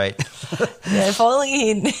 you're right. Yeah, if only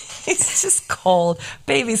he's just cold.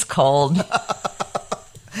 Baby's cold.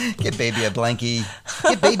 Get baby a blankie.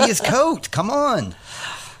 Get baby his coat. Come on.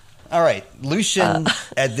 All right. Lucian,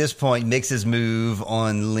 at this point, makes his move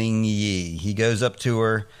on Ling Yi. He goes up to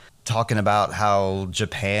her, talking about how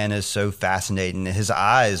Japan is so fascinating. His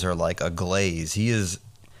eyes are like a glaze. He's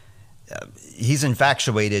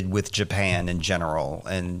infatuated with Japan in general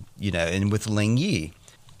and with Ling Yi.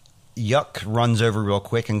 Yuck runs over real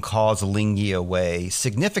quick and calls Ling Yi away,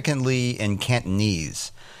 significantly in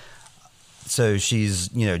Cantonese. So she's,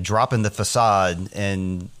 dropping the facade,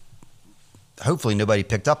 and hopefully nobody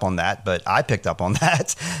picked up on that, but I picked up on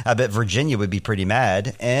that. I bet Virginia would be pretty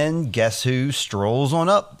mad. And guess who strolls on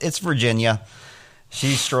up? It's Virginia.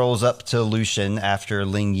 She strolls up to Lucian after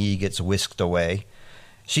Ling Yi gets whisked away.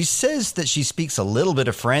 She says that she speaks a little bit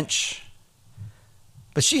of French,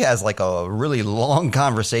 but she has like a really long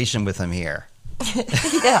conversation with him here.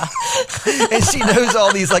 Yeah. And she knows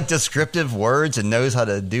all these like descriptive words and knows how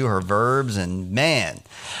to do her verbs, and man.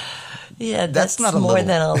 Yeah, that's not more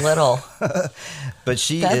than a little. But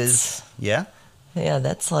she is, yeah? Yeah,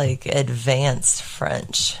 that's like advanced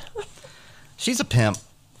French. She's a pimp.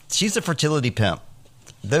 She's a fertility pimp.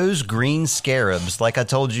 Those green scarabs, like I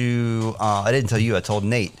told you, I didn't tell you, I told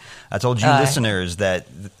Nate. I told you listeners that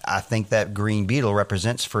I think that green beetle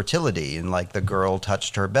represents fertility. And like the girl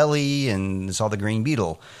touched her belly and saw the green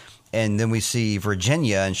beetle. And then we see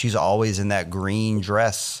Virginia, and she's always in that green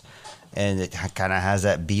dress. And it kind of has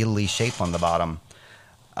that beetle-y shape on the bottom.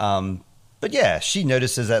 But yeah, she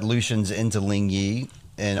notices that Lucian's into Ling Yi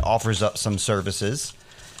and offers up some services.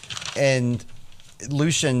 And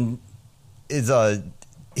Lucian is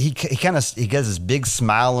he gets this big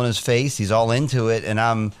smile on his face. He's all into it,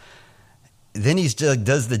 and then he still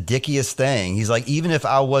does the dickiest thing. He's like, even if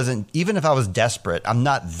I was desperate, I'm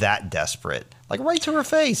not that desperate. Like, right to her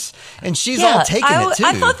face. And she's all taking it, too.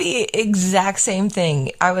 I thought the exact same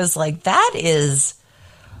thing. I was like, that is,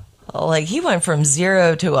 like, he went from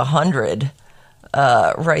 0 to 100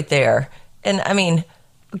 right there. And, I mean,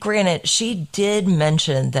 granted, she did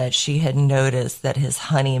mention that she had noticed that his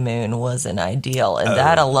honeymoon wasn't ideal. And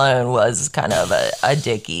that alone was kind of a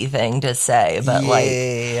dicky thing to say. But,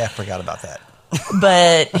 I forgot about that.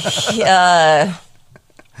 But, yeah.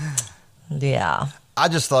 I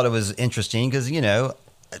just thought it was interesting because,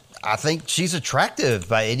 I think she's attractive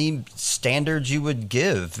by any standards you would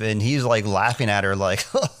give. And he's like laughing at her like,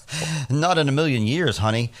 not in a million years,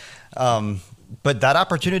 honey. But that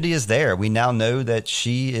opportunity is there. We now know that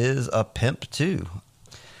she is a pimp too.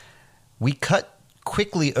 We cut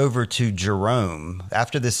quickly over to Jerome.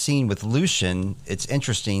 After this scene with Lucian, it's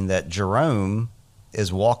interesting that Jerome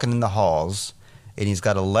is walking in the halls and he's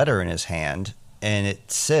got a letter in his hand. And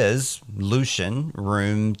it says, Lucian,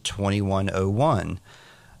 room 2101.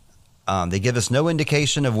 They give us no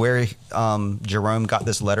indication of where Jerome got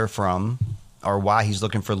this letter from or why he's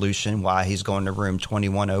looking for Lucian, why he's going to room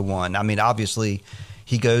 2101. I mean, obviously,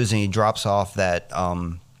 he goes and he drops off that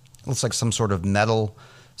looks like some sort of medal,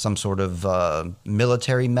 some sort of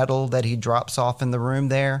military medal that he drops off in the room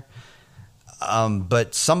there.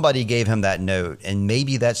 But somebody gave him that note, and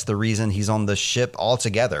maybe that's the reason he's on the ship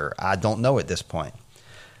altogether. I don't know at this point.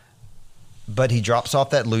 But he drops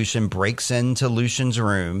off that Lucian, breaks into Lucian's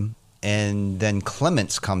room, and then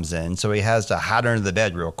Clements comes in. So he has to hide under the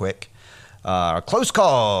bed real quick. Close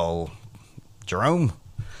call, Jerome.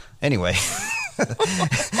 Anyway,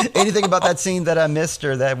 anything about that scene that I missed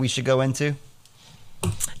or that we should go into?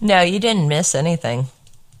 No, you didn't miss anything.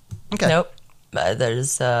 Okay. Nope.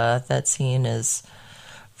 There's that scene is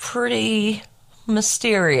pretty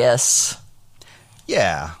mysterious.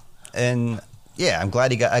 Yeah, and I'm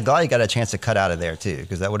glad he got a chance to cut out of there too,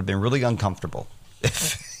 because that would have been really uncomfortable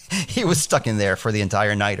if he was stuck in there for the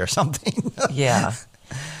entire night or something. Yeah,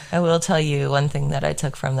 I will tell you one thing that I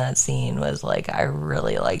took from that scene was like I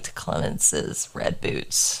really liked Clemence's red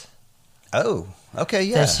boots. Oh, okay,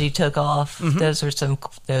 yeah. That she took off. Mm-hmm.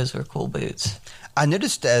 Those were cool boots. I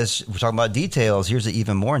noticed as we're talking about details, here's an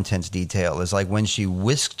even more intense detail, is like when she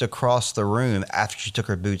whisked across the room after she took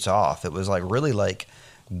her boots off, it was like really like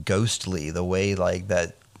ghostly, the way like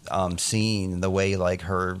that scene, the way like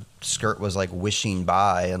her skirt was like wishing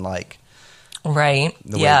by and like. Right.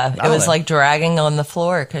 Yeah. It was like dragging on the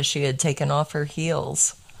floor because she had taken off her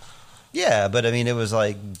heels. Yeah, but I mean, it was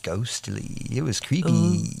like ghostly. It was creepy.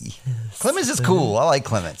 Ooh, Clements is cool. I like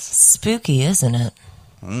Clements. Spooky, isn't it?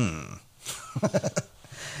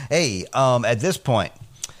 Hey, at this point,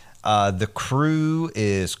 the crew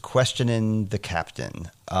is questioning the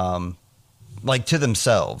captain, like to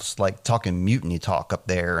themselves, like talking mutiny talk up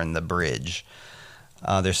there in the bridge.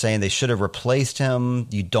 They're saying they should have replaced him.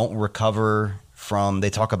 You don't recover from. They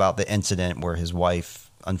talk about the incident where his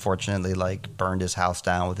wife, unfortunately, like burned his house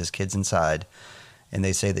down with his kids inside, and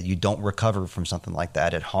they say that you don't recover from something like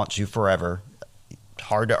that. It haunts you forever.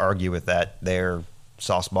 Hard to argue with that. They're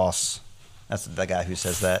Sauce Boss. That's the guy who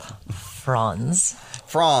says that. Franz,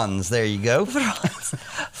 there you go.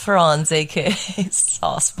 Franz, a.k.a.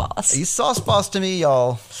 Sauce Boss. He's Sauce Boss to me,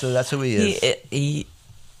 y'all. So that's who he is. He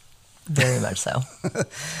very much so.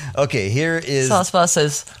 Okay, here is... Sauce Boss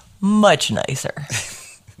is much nicer.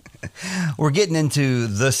 We're getting into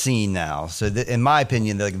the scene now. So in my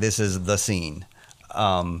opinion, this is the scene.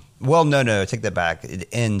 Well, no, take that back. It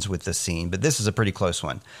ends with the scene, but this is a pretty close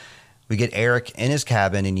one. We get Eric in his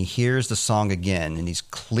cabin, and he hears the song again, and he's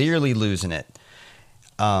clearly losing it.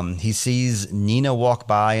 He sees Nina walk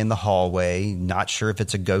by in the hallway, not sure if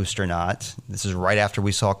it's a ghost or not. This is right after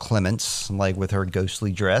we saw Clements, like with her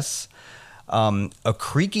ghostly dress. A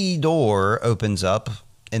creaky door opens up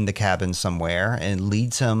in the cabin somewhere and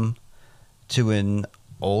leads him to an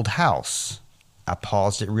old house. I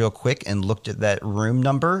paused it real quick and looked at that room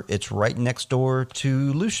number. It's right next door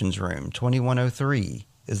to Lucian's room, 2103.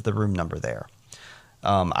 Is the room number there.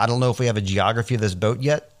 I don't know if we have a geography of this boat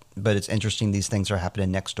yet, but it's interesting these things are happening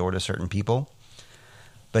next door to certain people.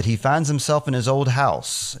 But he finds himself in his old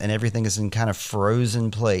house, and everything is in kind of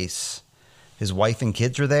frozen place. His wife and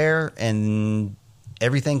kids are there, and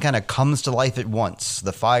everything kind of comes to life at once.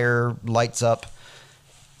 The fire lights up.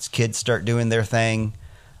 His kids start doing their thing.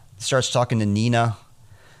 Starts talking to Nina,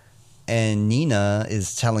 and Nina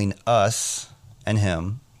is telling us and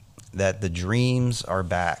him that the dreams are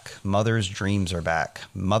back. Mother's dreams are back.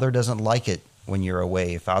 Mother doesn't like it when you're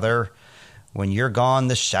away. Father, when you're gone,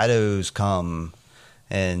 the shadows come.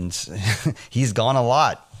 And he's gone a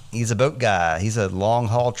lot. He's a boat guy. He's a long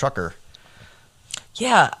haul trucker.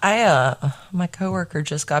 Yeah, my coworker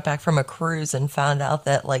just got back from a cruise and found out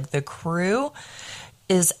that like the crew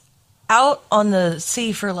is out on the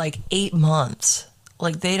sea for like 8 months.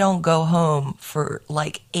 Like they don't go home for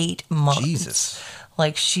like 8 months. Jesus.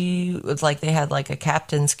 Like she was like they had like a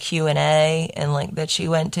captain's Q&A and like that she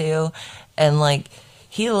went to, and like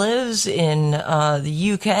he lives in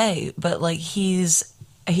the UK, but like he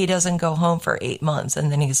doesn't go home for 8 months,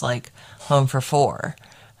 and then he's like home for 4,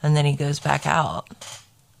 and then he goes back out.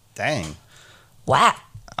 Dang. Wow.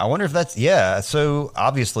 I wonder if that's, yeah. So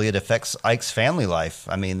obviously it affects Ike's family life.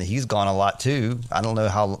 I mean, he's gone a lot too. I don't know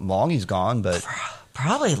how long he's gone, but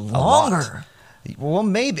probably longer. Well,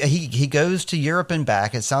 maybe he goes to Europe and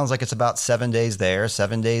back. It sounds like it's about 7 days there,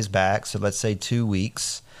 7 days back. So let's say 2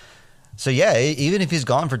 weeks. So yeah, even if he's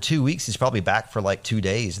gone for 2 weeks, he's probably back for like 2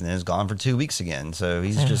 days and then is gone for 2 weeks again. So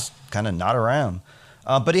he's just kind of not around.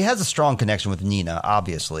 But he has a strong connection with Nina,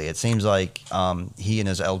 obviously. It seems like he and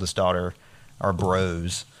his eldest daughter are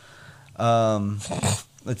bros.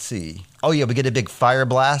 Let's see. Oh, yeah, we get a big fire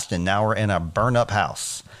blast, and now we're in a burn-up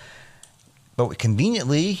house. But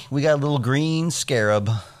conveniently, we got a little green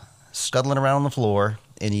scarab scuttling around on the floor,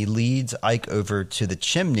 and he leads Ike over to the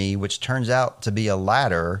chimney, which turns out to be a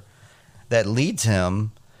ladder that leads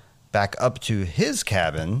him back up to his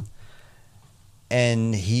cabin,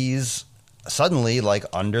 and he's suddenly like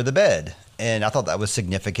under the bed. And I thought that was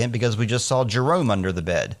significant because we just saw Jerome under the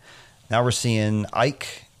bed. Now we're seeing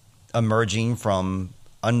Ike emerging from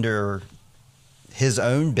under his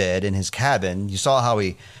own bed in his cabin. You saw how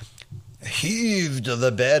he heaved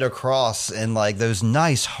the bed across and like those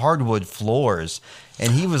nice hardwood floors.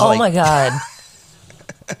 And he was oh my God.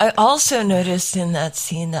 I also noticed in that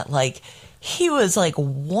scene that like he was like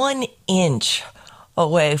 1 inch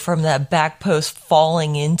away from that back post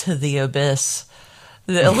falling into the abyss.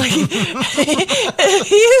 Like,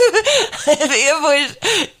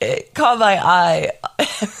 it caught my eye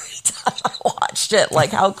every time I watched it, like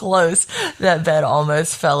how close that bed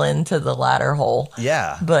almost fell into the ladder hole.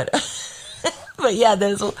 Yeah. But yeah,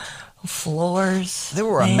 those floors. They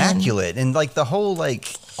were immaculate. And like the whole,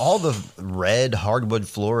 like all the red hardwood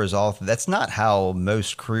floor is all, that's not how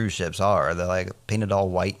most cruise ships are. They're like painted all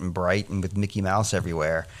white and bright and with Mickey Mouse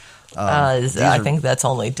everywhere. I think that's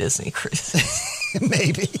only Disney cruises.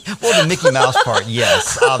 Maybe. Well, the Mickey Mouse part,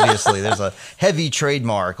 yes, obviously. There's a heavy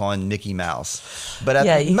trademark on Mickey Mouse. But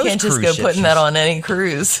yeah, you can't just go putting that on any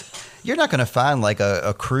cruise. You're not going to find like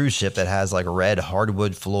a cruise ship that has like red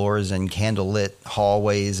hardwood floors and candlelit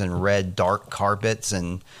hallways and red dark carpets,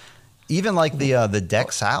 and even like the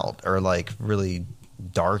decks out are like really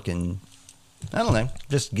dark, and I don't know,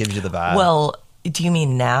 just gives you the vibe. Well, do you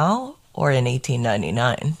mean now or in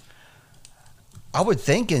 1899? I would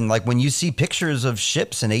think, and like when you see pictures of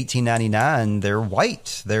ships in 1899, they're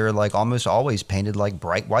white. They're like almost always painted like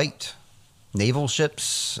bright white. Naval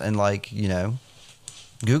ships, and like, you know,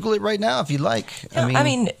 Google it right now if you like. Yeah, I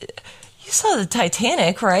mean, you saw the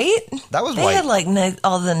Titanic, right? That was they white. They had like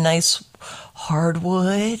all the nice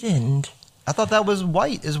hardwood, and I thought that was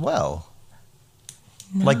white as well.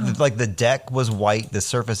 No. Like the deck was white. The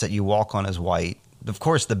surface that you walk on is white. Of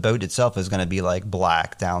course, the boat itself is going to be like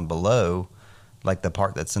black down below, like the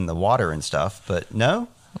part that's in the water and stuff. But no,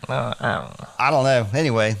 I don't know.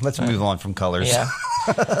 Anyway, let's move on from colors. Yeah.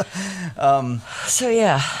 So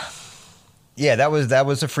yeah. Yeah, that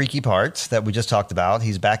was a freaky part that we just talked about.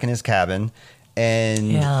 He's back in his cabin,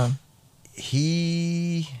 and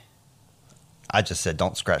I just said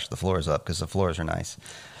don't scratch the floors up because the floors are nice.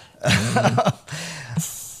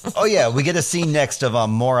 Oh yeah, we get a scene next of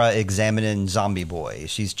Maura examining Zombie Boy.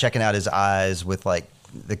 She's checking out his eyes with like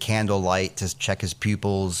the candle light to check his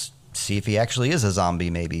pupils, see if he actually is a zombie.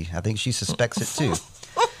 Maybe I think she suspects it too.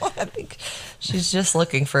 I think she's just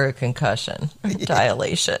looking for a concussion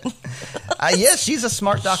dilation. Yes, she's a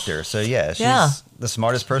smart doctor. So yeah, she's the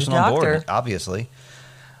smartest person on board, obviously.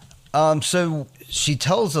 So she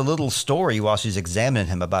tells a little story while she's examining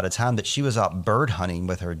him about a time that she was out bird hunting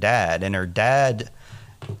with her dad, and her dad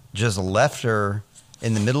just left her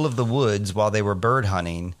in the middle of the woods while they were bird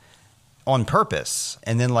hunting on purpose,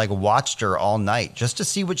 and then like watched her all night just to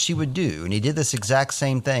see what she would do. And he did this exact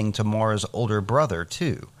same thing to Maura's older brother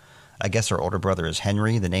too. I guess her older brother is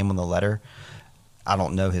Henry, the name on the letter. I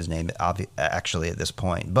don't know his name actually at this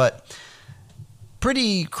point, but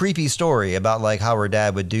pretty creepy story about like how her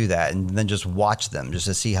dad would do that, and then just watch them just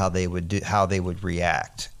to see how they would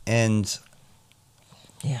react. And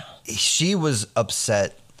yeah, she was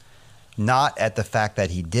upset not at the fact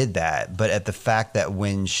that he did that, but at the fact that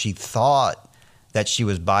when she thought that she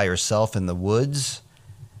was by herself in the woods,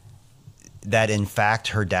 that in fact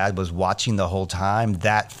her dad was watching the whole time,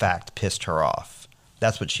 that fact pissed her off.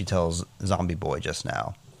 That's what she tells Zombie Boy just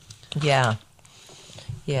now. Yeah.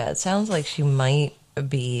 Yeah, it sounds like she might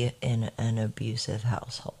be in an abusive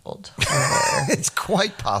household. It's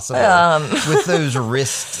quite possible. With those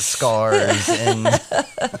wrist scars and...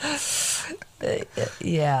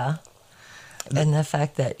 Yeah. And the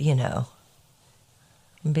fact that,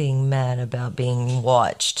 being mad about being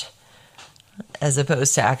watched as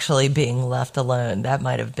opposed to actually being left alone, that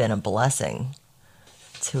might have been a blessing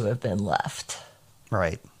to have been left.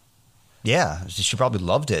 Right. Yeah. She probably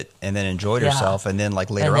loved it and then enjoyed herself. And then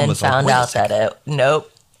later and on then was found like, out that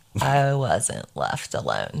nope, I wasn't left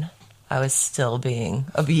alone. I was still being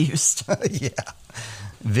abused. Yeah.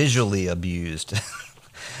 Visually abused.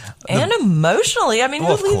 And emotionally. I mean,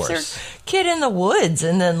 who leaves their course. kid in the woods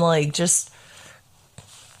and then just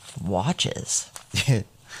watches?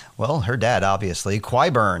 Well, her dad, obviously.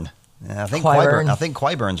 Qyburn. I think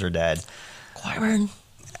Qyburn's her dad. Qyburn.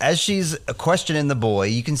 As she's questioning the boy,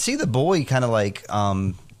 you can see the boy kind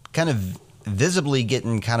of visibly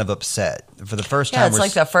getting kind of upset for the first time. Yeah, it's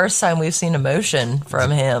like the first time we've seen emotion from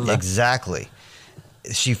him. Exactly.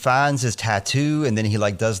 She finds his tattoo, and then he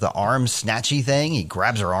does the arm snatchy thing. He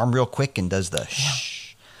grabs her arm real quick and does the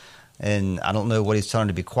shh. And I don't know what he's telling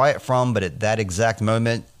her to be quiet from, but at that exact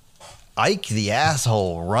moment, Ike the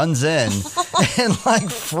asshole runs in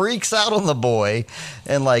and freaks out on the boy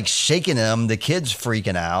and shaking him. The kid's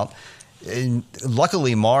freaking out. And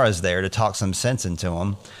luckily Mara's there to talk some sense into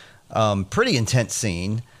him. Pretty intense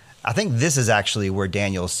scene. I think this is actually where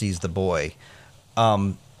Daniel sees the boy.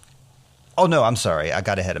 Oh no, I'm sorry. I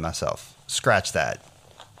got ahead of myself. Scratch that.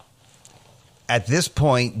 At this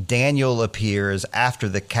point, Daniel appears after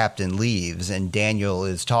the captain leaves, and Daniel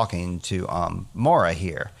is talking to Mara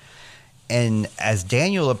here. And as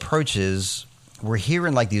Daniel approaches, we're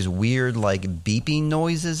hearing these weird beeping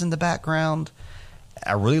noises in the background.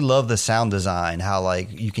 I really love the sound design, how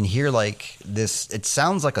you can hear this. It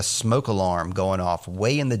sounds like a smoke alarm going off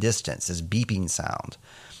way in the distance, this beeping sound.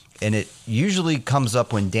 And it usually comes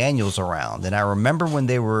up when Daniel's around. And I remember when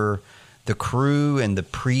the crew and the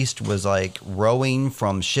priest was rowing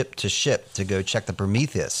from ship to ship to go check the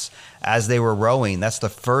Prometheus. As they were rowing, that's the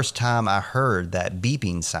first time I heard that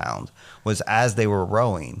beeping sound, was as they were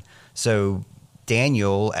rowing. So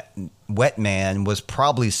Daniel, Wetman, was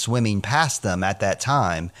probably swimming past them at that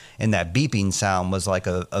time, and that beeping sound was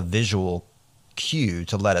a visual cue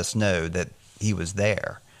to let us know that he was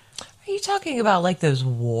there. Are you talking about those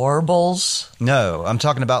warbles? No, I'm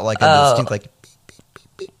talking about a distinct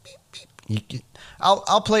beep, beep, beep.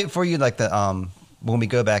 I'll play it for you when we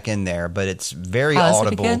go back in there, but it's very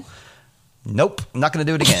audible. It Nope, I'm not going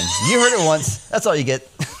to do it again. You heard it once. That's all you get.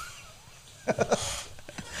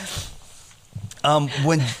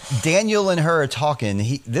 When Daniel and her are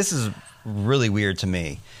talking, this is really weird to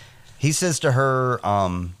me. He says to her,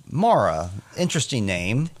 Mara, interesting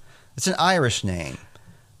name. It's an Irish name.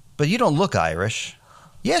 But you don't look Irish.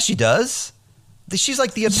 Yeah, she does. She's the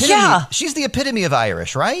epitome. Yeah. She's the epitome of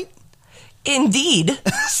Irish, right? Indeed.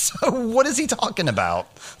 So what is he talking about?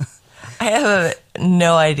 I have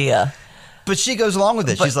no idea. But she goes along with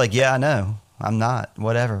it. She's like, yeah, I know. I'm not.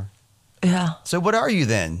 Whatever. Yeah. So what are you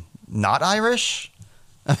then? Not Irish?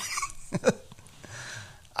 I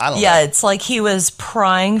don't know. Yeah, it's like he was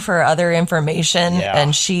prying for other information, Yeah.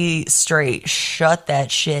 and she straight shut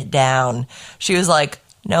that shit down. She was like,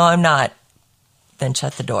 no, I'm not. Then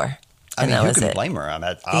shut the door. I mean, that who was can it. blame her?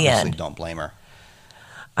 I obviously don't blame her.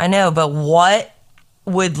 I know, but what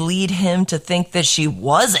would lead him to think that she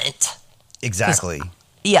wasn't? Exactly.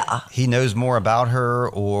 Yeah. He knows more about her,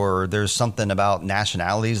 or there's something about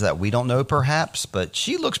nationalities that we don't know, perhaps. But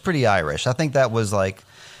she looks pretty Irish. I think that was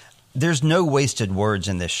there's no wasted words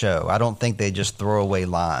in this show. I don't think they just throw away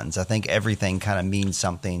lines. I think everything kind of means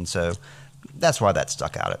something. So that's why that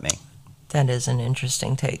stuck out at me. That is an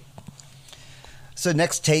interesting take. So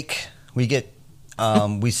next take, we get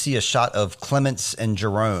we see a shot of Clements and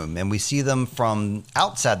Jerome, and we see them from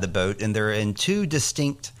outside the boat, and they're in two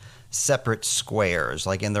distinct separate squares,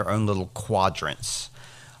 in their own little quadrants.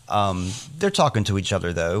 They're talking to each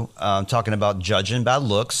other, though, talking about judging by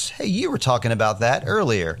looks. Hey, you were talking about that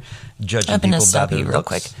earlier, judging I'm going to people by stop their you real looks.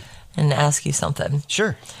 quick and ask you something.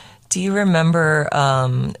 Sure. Do you remember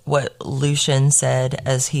what Lucian said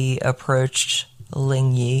as he approached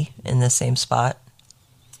Ling Yi in the same spot?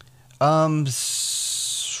 I'm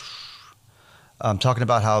talking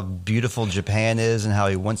about how beautiful Japan is and how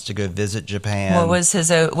he wants to go visit Japan. What was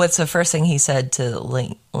what's the first thing he said to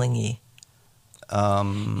Ling Yi?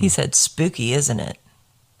 He said, "Spooky, isn't it?"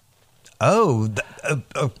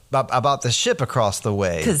 About the ship across the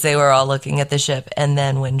way. Because they were all looking at the ship. And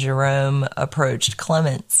then when Jerome approached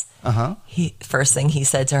Clements, first thing he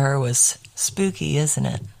said to her was, "Spooky, isn't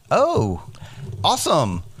it?" Oh,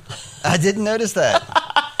 awesome. I didn't notice that.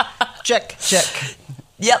 Check.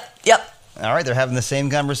 Yep. All right, they're having the same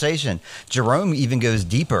conversation. Jerome even goes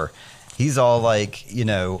deeper. He's all like,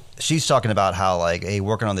 she's talking about how, like, hey,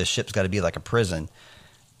 working on this ship's got to be like a prison.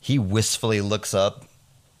 He wistfully looks up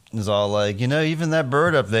and is all like, even that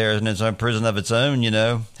bird up there is in its own prison of its own,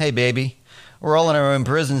 Hey, baby, we're all in our own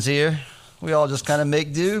prisons here. We all just kind of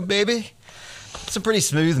make do, baby. It's a pretty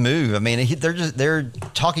smooth move. I mean, they're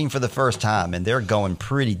talking for the first time, and they're going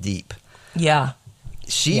pretty deep. Yeah.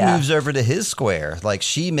 She moves over to his square. Like,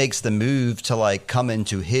 she makes the move to, like, come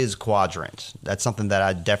into his quadrant. That's something that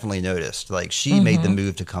I definitely noticed. Like, she made the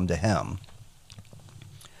move to come to him.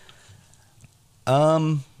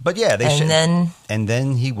 But yeah, and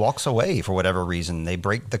then he walks away for whatever reason. They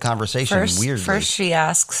break the conversation weirdly. First she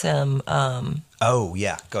asks him, oh,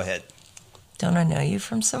 yeah, go ahead. "Don't I know you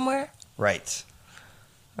from somewhere?" Right.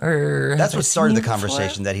 Or that's what started the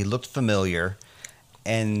conversation, that he looked familiar.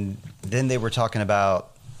 And then they were talking about...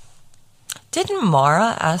 Didn't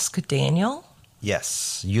Mara ask Daniel?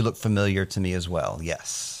 Yes. "You look familiar to me as well."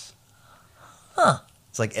 Yes. Huh.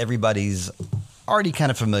 It's like everybody's already kind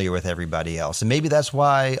of familiar with everybody else. And maybe that's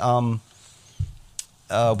why,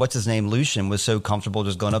 what's his name, Lucian, was so comfortable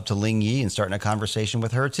just going up to Ling Yi and starting a conversation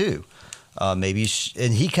with her, too. And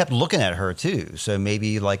he kept looking at her, too. So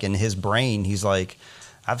maybe, like, in his brain, he's like...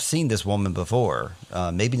 I've seen this woman before,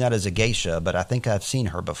 maybe not as a geisha, but I think I've seen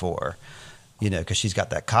her before, because she's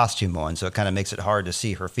got that costume on. So it kind of makes it hard to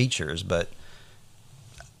see her features, but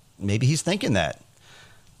maybe he's thinking that.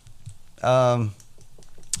 But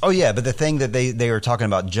the thing that they were talking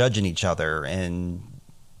about judging each other, and,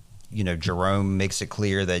 Jerome makes it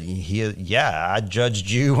clear that I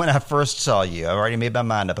judged you when I first saw you. I already made my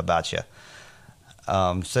mind up about you.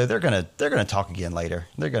 So they're going to talk again later.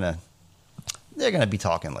 They're going to be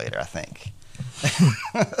talking later, I think.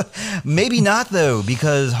 Maybe not, though,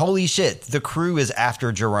 because holy shit, the crew is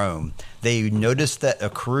after Jerome. They noticed that a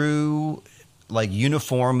crew, like,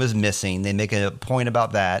 uniform was missing. They make a point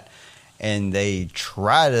about that, and they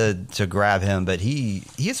try to grab him, but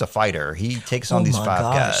he's a fighter. He takes on these five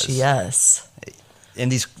guys. Yes.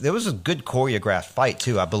 And there was a good choreographed fight,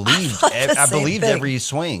 too. I believed every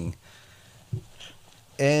swing.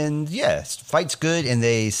 And yes, fight's good, and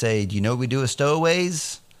they say, "Do you know what we do with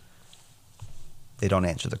stowaways?" They don't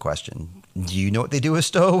answer the question. Do you know what they do with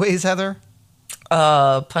stowaways, Heather?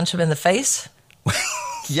 Punch them in the face?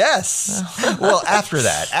 Yes. Well,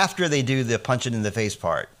 after they do the punching in the face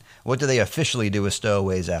part, what do they officially do with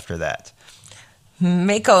stowaways after that?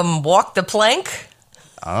 Make them walk the plank?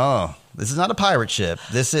 Oh, this is not a pirate ship.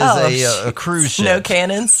 This is a cruise ship. No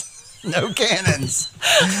cannons? No cannons.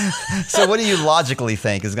 So what do you logically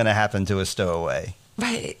think is going to happen to a stowaway?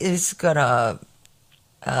 It's going to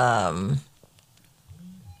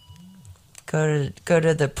go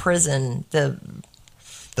to the prison, the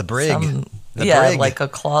brig. Brig. Like a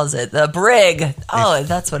closet. The brig.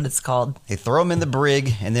 That's what it's called. They throw them in the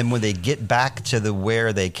brig, and then when they get back to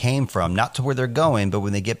where they came from, not to where they're going, but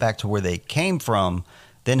when they get back to where they came from,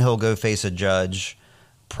 then he'll go face a judge.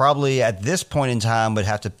 Probably at this point in time would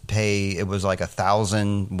have to pay, it was like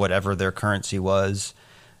 1,000, whatever their currency was,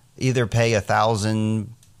 either pay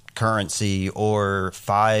 1,000 currency or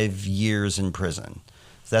 5 years in prison.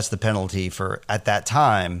 So that's the penalty for, at that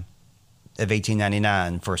time of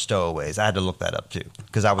 1899, for stowaways. I had to look that up too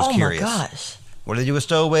because I was curious. Oh my gosh. What do they do with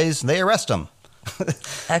stowaways? They arrest them.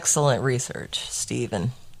 Excellent research,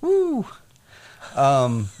 Stephen. Woo.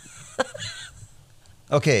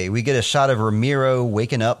 Okay, we get a shot of Ramiro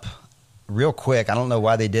waking up real quick. I don't know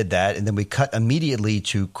why they did that. And then we cut immediately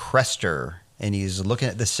to Crester, and he's looking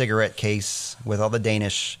at the cigarette case with all the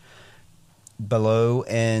Danish below.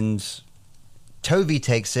 And Tovey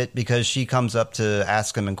takes it because she comes up to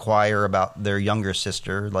ask him, inquire about their younger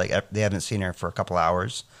sister. Like, they haven't seen her for a couple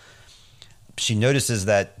hours. She notices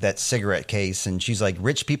that cigarette case, and she's like,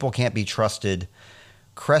 "Rich people can't be trusted.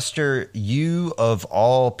 Crester, you of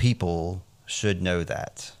all people should know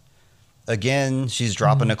that." Again, she's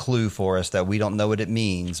dropping a clue for us that we don't know what it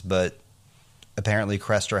means, but apparently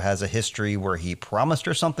Crester has a history where he promised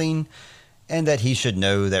her something, and that he should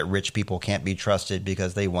know that rich people can't be trusted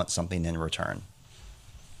because they want something in return.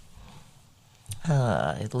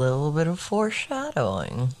 A little bit of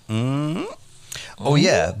foreshadowing. Mm-hmm. Oh,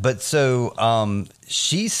 yeah. But so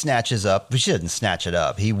she snatches up, but she doesn't snatch it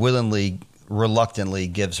up. He reluctantly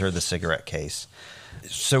gives her the cigarette case.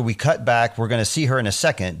 So we cut back. We're going to see her in a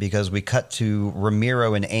second because we cut to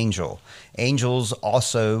Ramiro and Angel. Angel's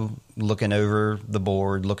also looking over the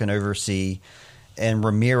board, looking over C. And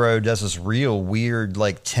Ramiro does this real weird,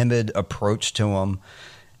 like timid approach to him.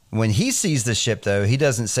 When he sees the ship, though, he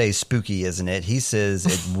doesn't say spooky, isn't it? He says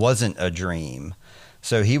it wasn't a dream.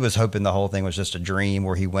 So he was hoping the whole thing was just a dream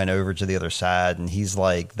where he went over to the other side. And he's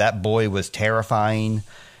like, that boy was terrifying.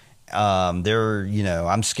 I'm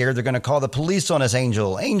scared they're going to call the police on us,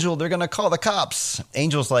 Angel. Angel, they're going to call the cops.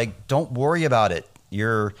 Angel's like, don't worry about it.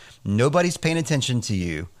 Nobody's paying attention to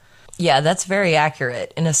you. Yeah, that's very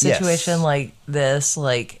accurate in a situation like this.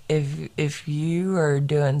 Like, if you are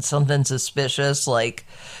doing something suspicious, like,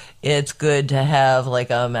 it's good to have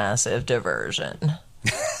like a massive diversion,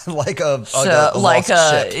 like a lost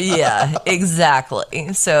ship. Yeah,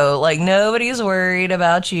 exactly. So, like, nobody's worried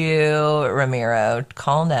about you, Ramiro.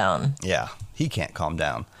 Calm down. Yeah, he can't calm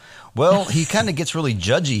down. Well, he kind of gets really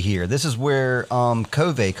judgy here. This is where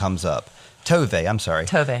Tove comes up.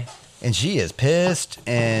 Tove. And she is pissed,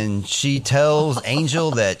 and she tells Angel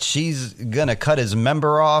that she's going to cut his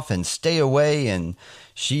member off and stay away, and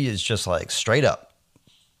she is just like straight up.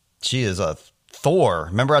 She is a Thor.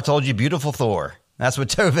 Remember I told you, beautiful Thor. That's what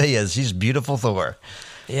Tove is. She's beautiful Thor.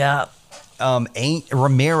 Yeah.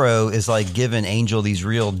 Ramiro is like giving Angel these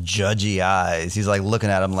real judgy eyes. He's like looking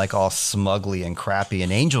at him like all smugly and crappy,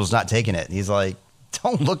 and Angel's not taking it. He's like,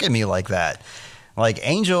 don't look at me like that. Like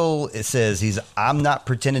Angel says, I'm not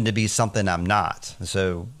pretending to be something I'm not.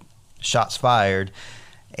 So shots fired.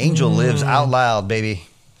 Angel lives out loud, baby.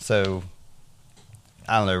 So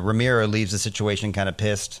I don't know. Ramiro leaves the situation kind of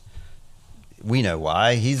pissed. We know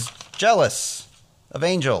why. He's jealous of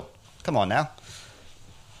Angel. Come on now.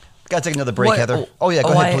 Got to take another break, Heather. Oh, yeah.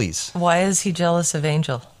 Go ahead, please. Why is he jealous of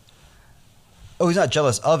Angel? Oh, he's not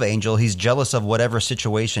jealous of Angel. He's jealous of whatever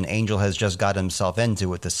situation Angel has just got himself into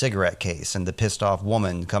with the cigarette case and the pissed off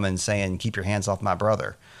woman coming saying, keep your hands off my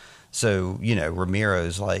brother. So,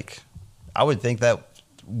 Ramiro's like, I would think that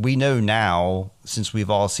we know now, since we've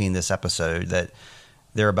all seen this episode, that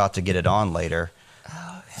they're about to get it on later.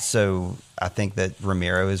 Oh, okay. So I think that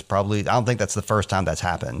Ramiro is probably, I don't think that's the first time that's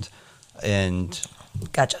happened. And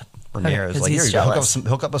gotcha. Ramiro's like, here you go,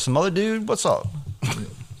 hook up with some other dude. What's up?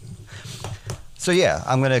 So, yeah,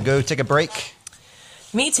 I'm going to go take a break.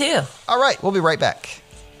 Me too. All right, we'll be right back.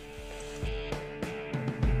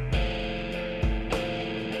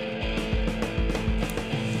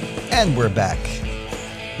 And we're back.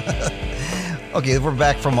 Okay, we're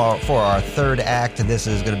back for our third act, and this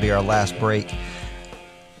is going to be our last break.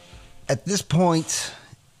 At this point,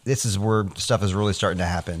 this is where stuff is really starting to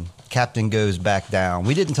happen. Captain goes back down.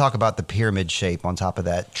 We didn't talk about the pyramid shape on top of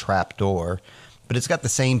that trap door. But it's got the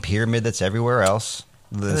same pyramid that's everywhere else.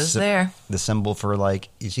 It was there. The symbol for, like,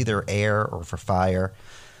 it's either air or for fire.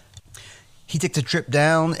 He takes a trip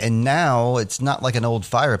down, and now it's not like an old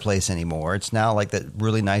fireplace anymore. It's now like that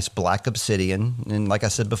really nice black obsidian. And like I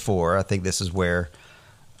said before, I think this is where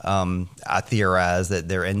I theorize that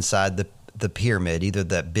they're inside the pyramid, either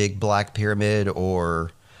that big black pyramid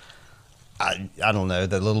or, I don't know,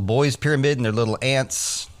 the little boys' pyramid and their little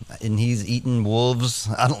ants. And he's eating wolves.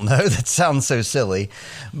 I don't know. That sounds so silly.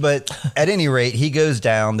 But at any rate, he goes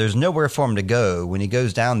down. There's nowhere for him to go. When he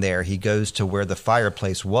goes down there, he goes to where the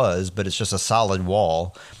fireplace was, but it's just a solid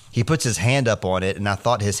wall. He puts his hand up on it, and I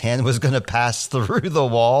thought his hand was going to pass through the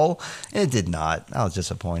wall. And it did not. I was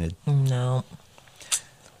disappointed. No.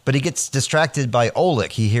 But he gets distracted by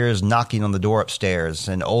Oleg. He hears knocking on the door upstairs,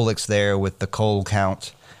 and Oleg's there with the coal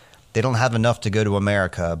count. They don't have enough to go to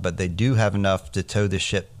America, but they do have enough to tow the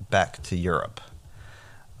ship back to Europe.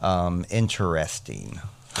 Interesting.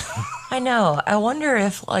 I know. I wonder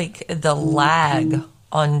if, like, the lag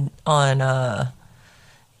on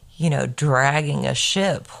dragging a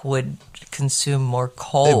ship would consume more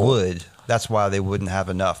coal. It would. That's why they wouldn't have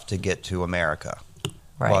enough to get to America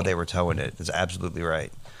while they were towing it. That's absolutely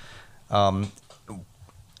right.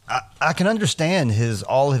 I can understand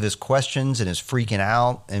all of his questions and his freaking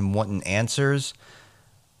out and wanting answers.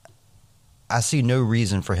 I see no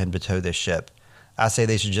reason for him to tow this ship. I say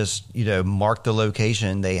they should just, mark the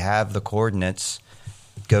location. They have the coordinates.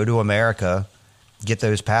 Go to America, get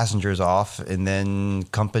those passengers off, and then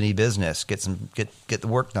company business. Get the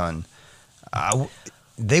work done.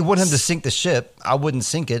 They want him to sink the ship. I wouldn't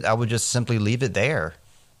sink it. I would just simply leave it there.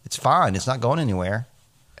 It's fine. It's not going anywhere.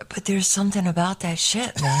 But there's something about that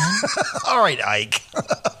ship, man. All right, Ike.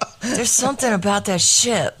 There's something about that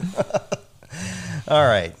ship. All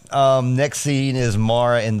right. Next scene is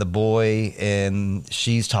Mara and the boy, and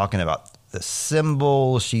she's talking about the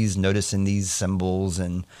symbol. She's noticing these symbols,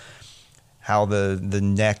 and how the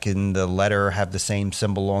neck and the letter have the same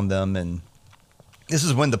symbol on them. And this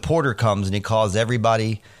is when the porter comes and he calls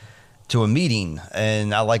everybody to a meeting.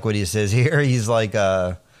 And I like what he says here. He's like,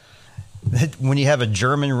 when you have a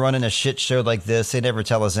German running a shit show like this, they never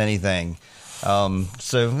tell us anything.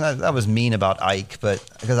 So that was mean about Ike, but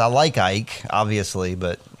because I like Ike, obviously,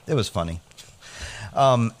 but it was funny.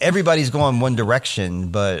 Everybody's going one direction,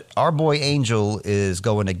 but our boy Angel is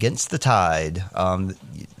going against the tide.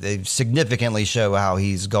 They significantly show how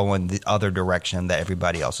he's going the other direction that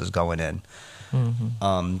everybody else is going in.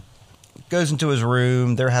 Mm-hmm. Goes into his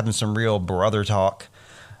room. They're having some real brother talk.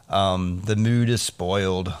 The mood is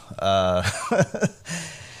spoiled.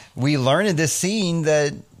 We learn in this scene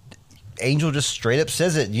that Angel just straight up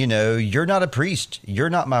says it. You know, you're not a priest. You're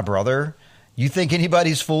not my brother. You think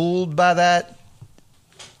anybody's fooled by that?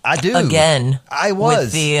 I do. Again. I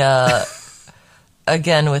was. With the,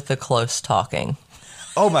 again, with the close talking.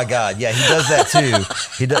 Oh, my God. Yeah, he does that, too.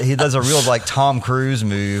 He does a real, like, Tom Cruise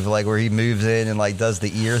move, like, where he moves in and, like, does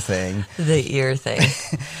the ear thing. The ear thing.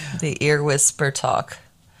 The ear whisper talk.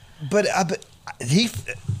 But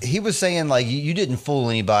he was saying, like, you didn't fool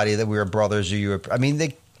anybody that we were brothers or you were... I mean,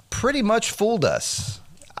 they pretty much fooled us.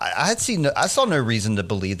 I saw no reason to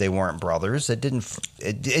believe they weren't brothers. It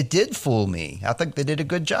did fool me. I think they did a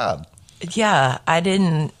good job. Yeah, I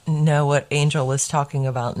didn't know what Angel was talking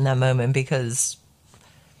about in that moment because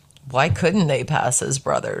why couldn't they pass as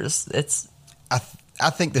brothers? I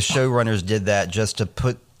think the showrunners did that just to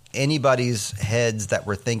put anybody's heads that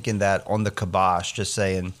were thinking that on the kibosh, just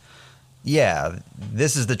saying, yeah,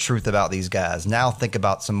 this is the truth about these guys. Now think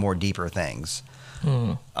about some more deeper things.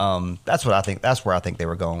 That's what I think. That's where I think they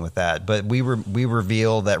were going with that. But we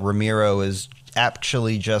reveal that Ramiro is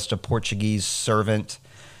actually just a Portuguese servant.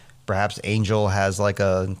 Perhaps Angel has like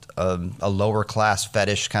a lower class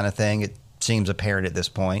fetish kind of thing. It seems apparent at this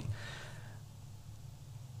point.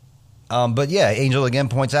 But yeah, Angel again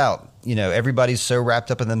points out, you know, everybody's so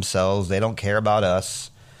wrapped up in themselves. They don't care about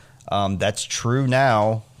us. That's true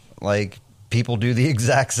now. Like, people do the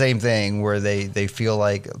exact same thing where they feel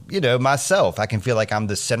like, you know, myself, I can feel like I'm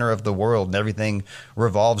the center of the world and everything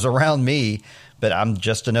revolves around me, but I'm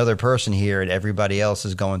just another person here and everybody else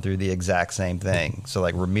is going through the exact same thing. So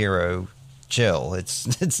like, Ramiro, chill.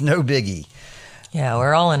 It's no biggie. Yeah,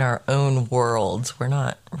 we're all in our own worlds. We're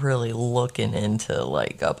not really looking into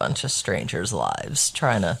like a bunch of strangers' lives,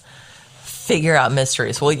 trying to figure out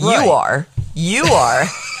mysteries. Well, right. You are.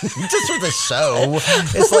 Just for the show.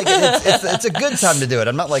 It's like it's a good time to do it.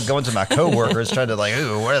 I'm not like going to my coworkers trying to like,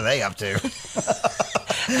 ooh, what are they up to?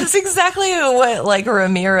 That's exactly what like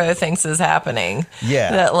Ramiro thinks is happening.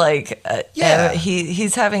 Yeah. That like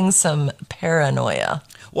he's having some paranoia.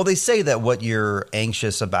 Well, they say that what you're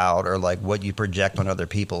anxious about or like what you project on other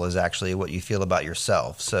people is actually what you feel about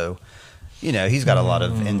yourself. So, you know, he's got a lot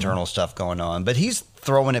of internal stuff going on, but he's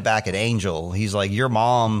throwing it back at Angel. He's like, your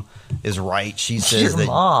mom is right. She says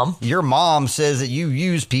your mom says that you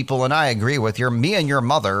use people, and I agree with me and your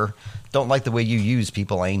mother don't like the way you use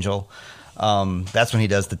people, Angel. That's when he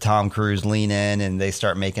does the Tom Cruise lean in and they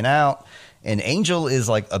start making out. And Angel is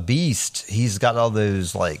like a beast. He's got all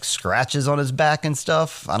those like scratches on his back and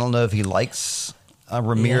stuff. I don't know if he likes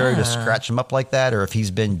Ramiro to scratch him up like that or if he's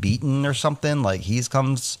been beaten or something. Like he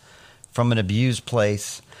comes from an abused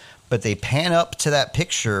place. But they pan up to that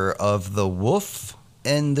picture of the wolf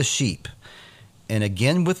and the sheep. And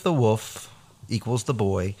again with the wolf equals the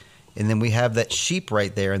boy. And then we have that sheep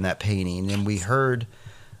right there in that painting. And we heard,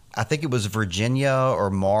 I think it was Virginia or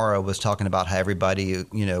Mara was talking about how everybody,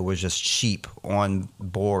 you know, was just sheep on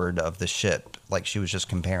board of the ship. Like she was just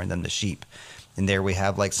comparing them to sheep. And there we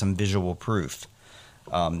have like some visual proof.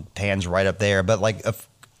 Pans right up there. But like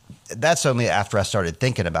that's only after I started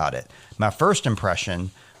thinking about it. My first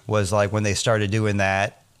impression was like when they started doing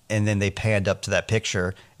that and then they panned up to that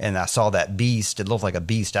picture and I saw that beast. It looked like a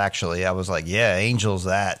beast, actually. I was like, yeah, Angel's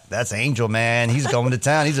that. That's Angel, man. He's going to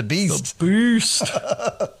town. He's a beast. The beast.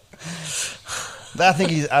 But I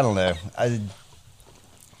think I don't know.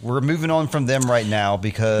 We're moving on from them right now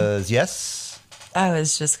because, yes? I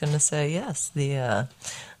was just going to say yes. The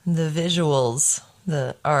visuals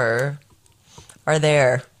are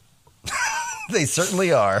there. They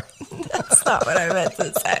certainly are. That's not what I meant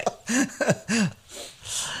to say.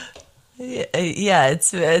 Yeah,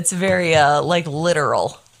 it's very like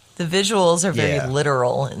literal. The visuals are very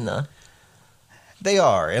literal in the. They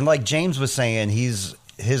are, and like James was saying,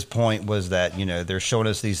 his point was that, you know, they're showing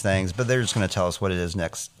us these things, but they're just going to tell us what it is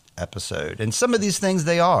next episode. And some of these things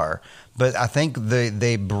they are, but I think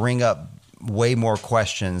they bring up way more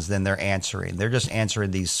questions than they're answering. They're just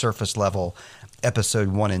answering these surface level episode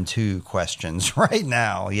 1 and 2 questions right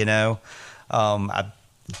now. I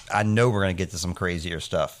know we're going to get to some crazier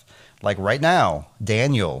stuff. Like right now,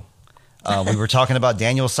 Daniel. We were talking about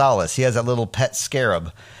Daniel Salas. He has that little pet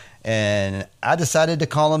scarab. And I decided to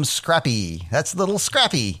call him Scrappy. That's little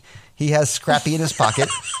Scrappy. He has Scrappy in his pocket.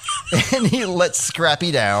 And he lets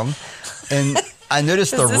Scrappy down. And I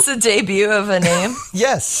noticed Is this a debut of a name?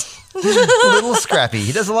 Yes. Little Scrappy.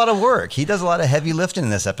 He does a lot of work. He does a lot of heavy lifting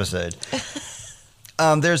in this episode.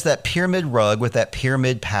 There's that pyramid rug with that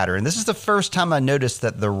pyramid pattern. This is the first time I noticed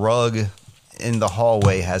that the rug in the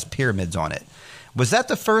hallway has pyramids on it. Was that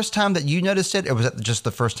the first time that you noticed it, or was that just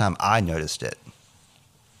the first time I noticed it?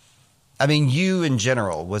 I mean, you in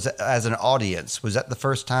general, as an audience, was that the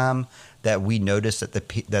first time that we noticed that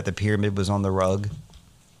the pyramid was on the rug?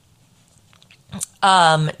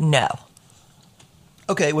 No.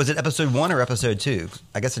 Okay, was it episode 1 or episode 2?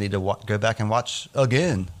 I guess I need to go back and watch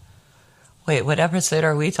again. Wait, what episode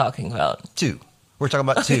are we talking about? 2. We're talking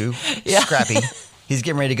about 2. Yeah. Scrappy. He's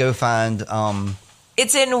getting ready to go find...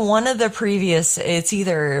 It's in one of the previous... It's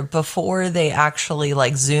either before they actually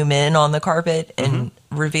zoom in on the carpet and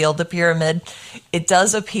reveal the pyramid. It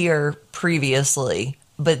does appear previously,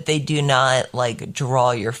 but they do not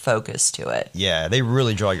draw your focus to it. Yeah, they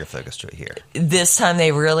really draw your focus to it here. This time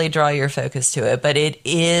they really draw your focus to it, but it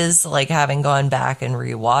is having gone back and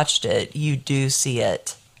rewatched it, you do see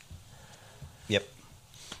it. Yep.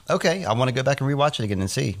 Okay, I want to go back and rewatch it again and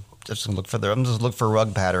see. I'm just looking for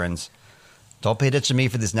rug patterns. Don't pay attention to me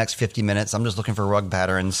for this next 50 minutes. I'm just looking for rug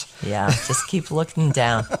patterns. Yeah, just keep looking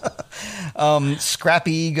down.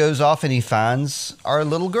 Scrappy goes off and he finds our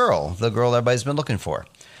little girl, the girl everybody's been looking for.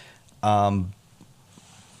 And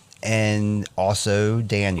also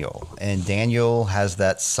Daniel. And Daniel has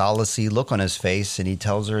that solacey look on his face, and he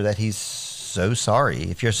tells her that he's so sorry.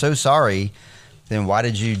 If you're so sorry, then why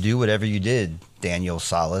did you do whatever you did, Daniel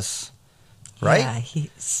Salas? Right? Yeah,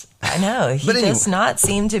 I know. He does not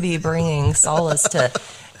seem to be bringing solace to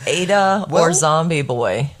Ada or Zombie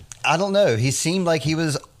Boy. I don't know. He seemed like he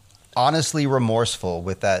was honestly remorseful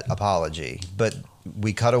with that apology, but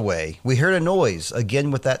we cut away. We heard a noise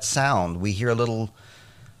again with that sound. We hear a little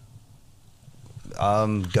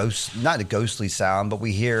not a ghostly sound, but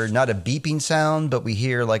we hear not a beeping sound, but we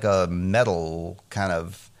hear like a metal kind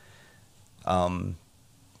of I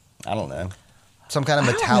don't know, some kind of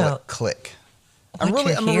metallic I'm a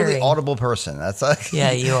really audible person. That's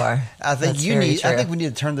yeah, you are. I think I think we need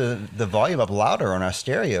to turn the volume up louder on our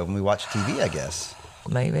stereo when we watch TV, I guess.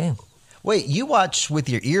 Maybe. Wait, you watch with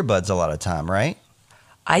your earbuds a lot of time, right?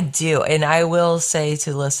 I do, and I will say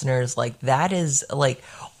to listeners, that is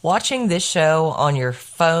watching this show on your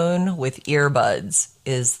phone with earbuds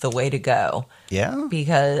is the way to go. Yeah,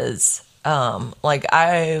 because when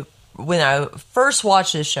I first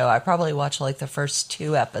watched this show, I probably watched the first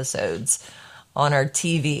 2 episodes on our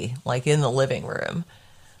TV, in the living room.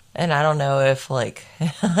 And I don't know if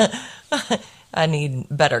I need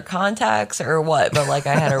better contacts or what, but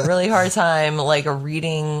I had a really hard time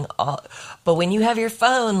reading. But when you have your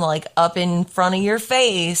phone up in front of your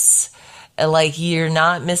face, you're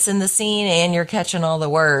not missing the scene and you're catching all the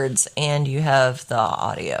words and you have the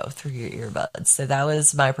audio through your earbuds. So that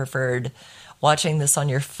was my preferred. Watching this on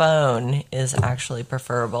your phone is actually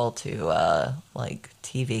preferable to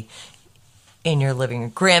TV in your living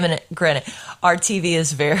room. Granted, our TV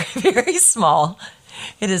is very, very small.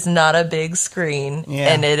 It is not a big screen,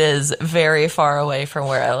 and it is very far away from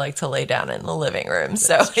where I like to lay down in the living room.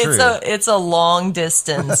 So it's a long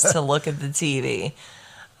distance to look at the TV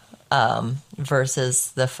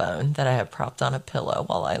versus the phone that I have propped on a pillow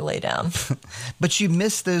while I lay down. But you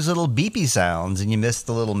miss those little beepy sounds, and you miss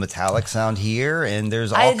the little metallic sound here, and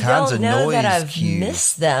there's all kinds of noise. I don't know that I've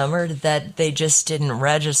missed them or that they just didn't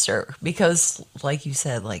register because, like you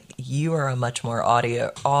said, you are a much more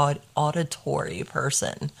auditory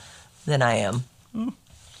person than I am.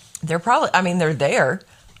 They're probably, they're there.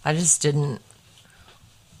 I just didn't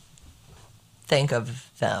think of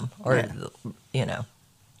them or,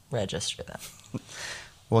 register them.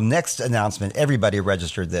 Well, next announcement, everybody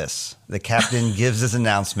registered this. The captain gives his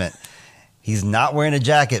announcement. He's not wearing a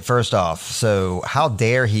jacket, first off, so how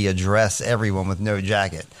dare he address everyone with no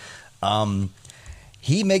jacket?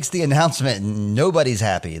 He makes the announcement, and nobody's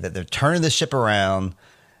happy, that they're turning the ship around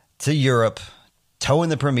to Europe, towing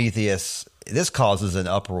the Prometheus. This causes an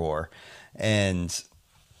uproar, and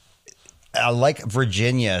I like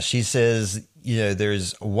Virginia. She says,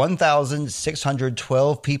 there's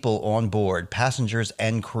 1,612 people on board, passengers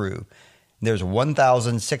and crew. There's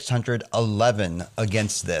 1,611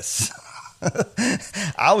 against this.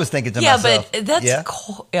 I was thinking to myself. But that's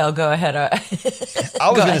cool. Yeah, go ahead. I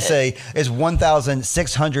was going to say it's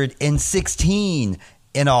 1,616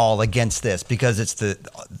 in all against this because it's the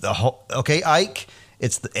whole. Okay, Ike.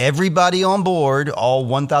 It's everybody on board, all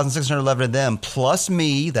 1,611 of them, plus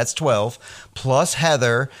me, that's 12, plus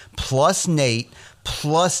Heather, plus Nate,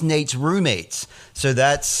 plus Nate's roommates. So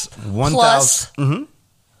that's 1,000.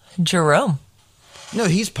 Jerome. No,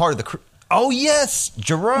 he's part of the crew. Oh, yes,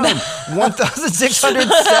 Jerome,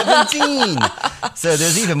 1,617. So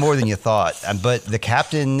there's even more than you thought. But the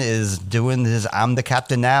captain is doing his I'm the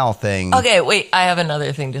captain now thing. Okay, wait, I have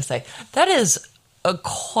another thing to say. That is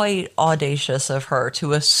quite audacious of her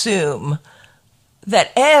to assume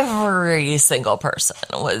that every single person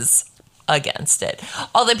was against it.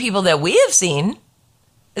 All the people that we have seen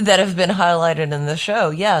that have been highlighted in the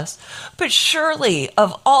show, yes. But surely,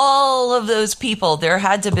 of all of those people, there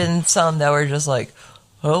had to have been some that were just like,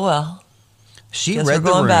 oh, well. She read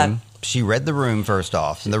the room. Back. She read the room first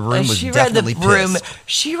off, and the room was definitely pissed.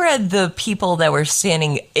 She read the people that were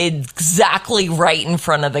standing exactly right in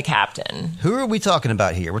front of the captain. Who are we talking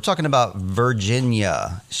about here? We're talking about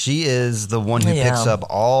Virginia. She is the one who picks up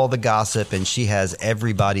all the gossip, and she has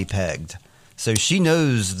everybody pegged. So she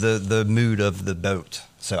knows the mood of the boat.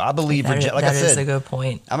 So I believe Virginia. Like I said, that is a good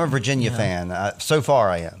point. I'm a Virginia fan. So far,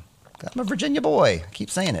 I am. I'm a Virginia boy. I keep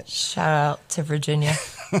saying it. Shout out to Virginia.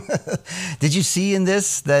 Did you see in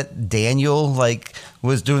this that Daniel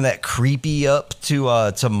was doing that creepy up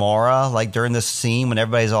to Mara during this scene when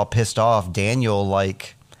everybody's all pissed off? Daniel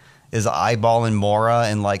is eyeballing Mara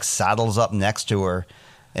and saddles up next to her,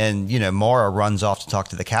 and Mara runs off to talk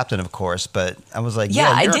to the captain, of course. But I was like, yeah,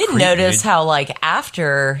 I did creep, notice dude. how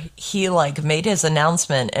after he made his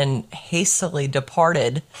announcement and hastily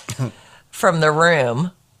departed from the room,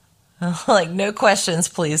 no questions,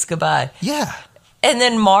 please, goodbye. Yeah. And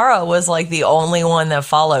then Mara was the only one that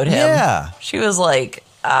followed him. Yeah. She was like,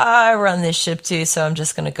 I run this ship too, so I'm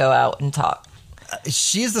just going to go out and talk.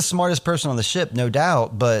 She's the smartest person on the ship, no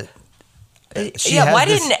doubt, but why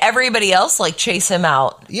didn't everybody else chase him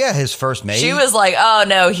out? Yeah, his first mate. She was like, oh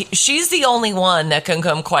no, she's the only one that can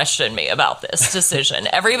come question me about this decision.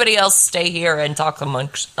 Everybody else stay here and talk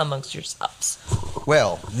amongst yourselves.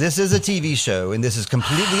 Well, this is a TV show, and this is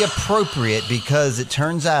completely appropriate because it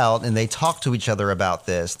turns out, and they talk to each other about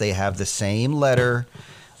this, they have the same letter,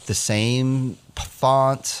 the same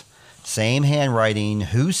font, same handwriting.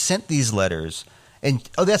 Who sent these letters? And,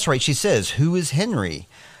 oh, that's right, she says, who is Henry?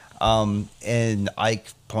 And Ike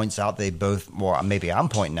points out they both, or maybe I'm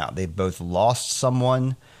pointing out, they both lost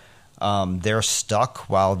someone. They're stuck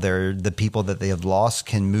while the people that they have lost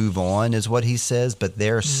can move on, is what he says, but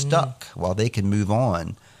they're stuck while they can move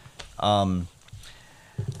on. I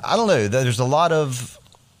don't know. There's a lot of,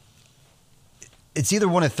 it's either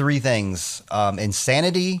one of three things,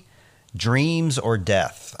 insanity, dreams, or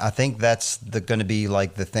death. I think that's going to be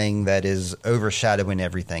the thing that is overshadowing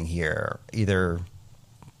everything here. Either,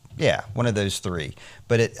 one of those three.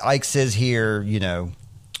 But Ike says here,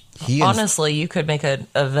 honestly, you could make a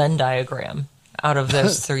Venn diagram out of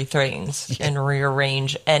those three things and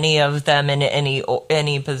rearrange any of them in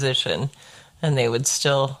any position, and they would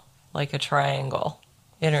still, like a triangle,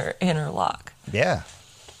 interlock. Yeah.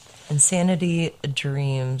 Insanity,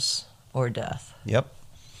 dreams, or death. Yep.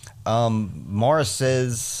 Morris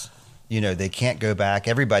says, they can't go back.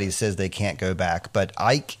 Everybody says they can't go back, but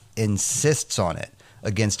Ike insists on it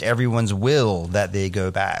against everyone's will that they go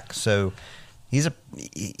back. So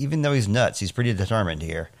even though he's nuts, he's pretty determined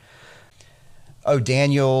here. Oh,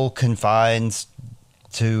 Daniel confides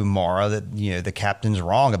to Mara that, the captain's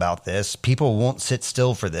wrong about this. People won't sit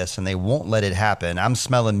still for this, and they won't let it happen. I'm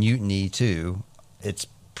smelling mutiny, too. It's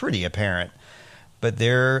pretty apparent. But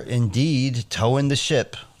they're indeed towing the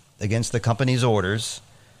ship against the company's orders.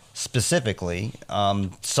 Specifically,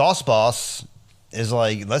 Sauce Boss is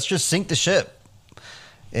let's just sink the ship.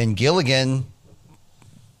 And Gilligan,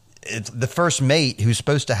 it's the first mate who's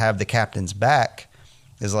supposed to have the captain's back,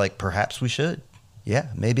 is perhaps we should. Yeah,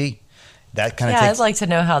 maybe. That kind of I'd like to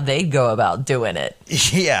know how they'd go about doing it.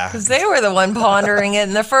 Yeah. Because they were the one pondering it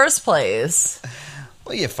in the first place.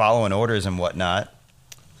 Well, you're following orders and whatnot.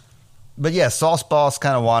 But yeah, Sauce Boss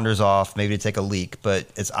kind of wanders off, maybe to take a leak, but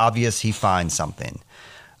it's obvious he finds something.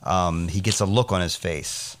 He gets a look on his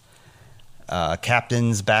face.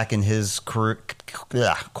 Captain's back in his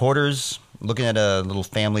quarters, looking at a little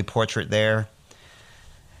family portrait there.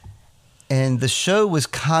 And the show was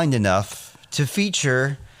kind enough to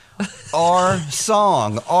feature Our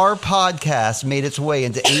song, our podcast made its way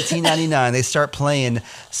into 1899. They start playing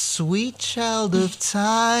Sweet Child of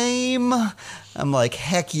Time. I'm like,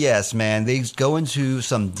 heck yes, man. They go into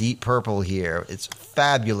some Deep Purple here. It's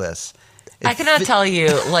fabulous. I cannot tell you,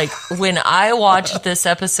 like, when I watched this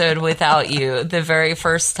episode without you the very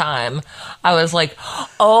first time, I was like,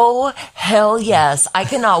 oh, hell yes. I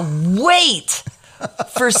cannot wait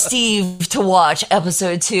for Steve to watch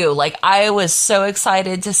episode 2. Like, I was so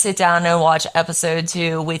excited to sit down and watch episode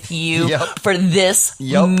 2 with you for this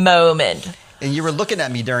moment. And you were looking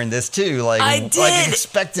at me during this too, like I did. Like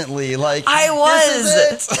expectantly, like I was.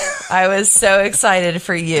 This is it. I was so excited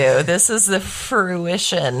for you. This is the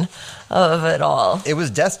fruition of it all. It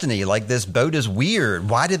was destiny. Like, this boat is weird.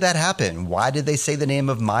 Why did that happen? Why did they say the name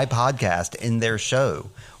of my podcast in their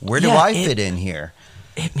show? Where do I fit in here?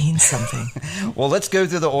 It means something. Well, let's go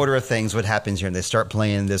through the order of things. What happens here? And they start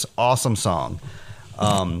playing this awesome song.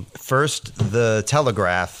 First, the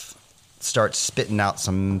telegraph starts spitting out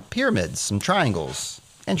some pyramids, some triangles.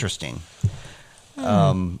 Interesting.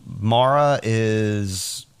 Mara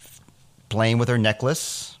is playing with her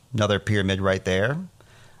necklace. Another pyramid right there.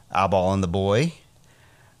 Eyeballing the boy.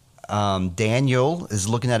 Daniel is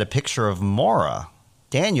looking at a picture of Mara.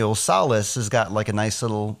 Daniel Salas has got like a nice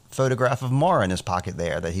little photograph of Mara in his pocket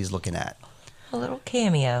there that he's looking at. A little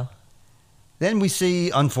cameo. Then we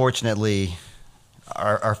see, unfortunately,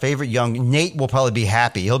 our favorite young Nate will probably be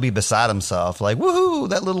happy. He'll be beside himself, like, woohoo,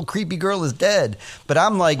 that little creepy girl is dead. But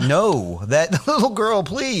I'm like, no, that little girl,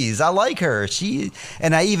 please. I like her.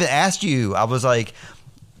 And I even asked you, I was like,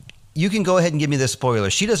 you can go ahead and give me this spoiler.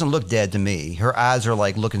 She doesn't look dead to me. Her eyes are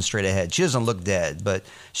like looking straight ahead. She doesn't look dead, but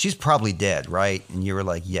she's probably dead, right? And you were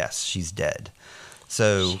like, yes, she's dead.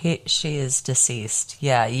 So she is deceased.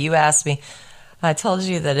 Yeah, you asked me. I told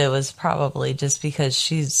you that it was probably just because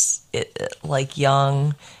she's like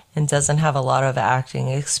young and doesn't have a lot of acting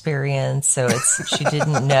experience, so she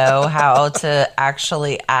didn't know how to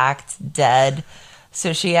actually act dead.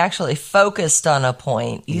 So she actually focused on a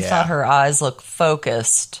point. You thought her eyes looked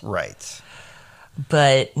focused. Right.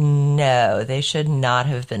 But no, they should not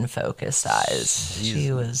have been focused eyes.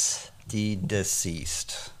 She was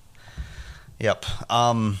deceased. Yep.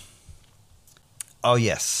 Oh,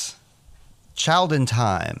 yes. Child in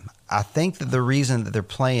Time. I think that the reason that they're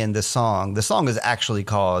playing the song is actually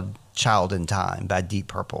called Child in Time by Deep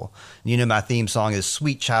Purple. You know, my theme song is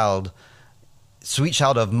Sweet Child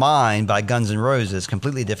of Mine by Guns N' Roses,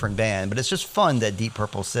 completely different band, but it's just fun that Deep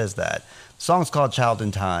Purple says that. The song's called Child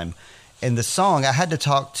in Time. And the song, I had to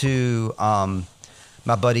talk to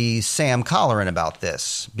my buddy Sam Colleran about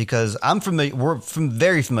this because we're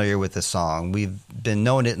very familiar with this song. We've been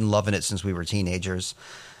knowing it and loving it since we were teenagers.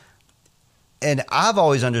 And I've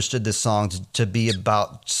always understood this song to be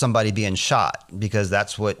about somebody being shot because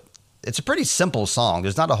it's a pretty simple song.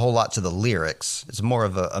 There's not a whole lot to the lyrics. It's more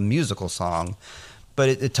of a musical song, but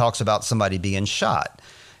it talks about somebody being shot.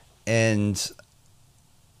 And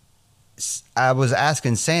I was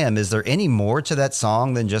asking Sam, is there any more to that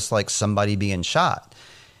song than just like somebody being shot?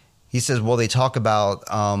 He says, well, they talk about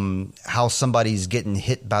how somebody's getting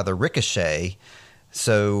hit by the ricochet.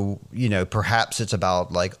 So, you know, perhaps it's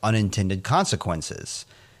about like unintended consequences.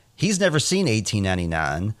 He's never seen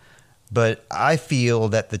 1899, but I feel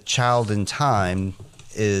that the child in time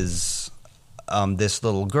is this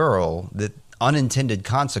little girl, that unintended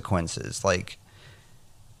consequences. Like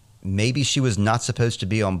maybe she was not supposed to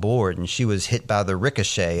be on board and she was hit by the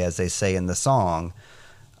ricochet, as they say in the song,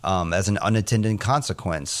 as an unintended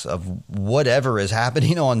consequence of whatever is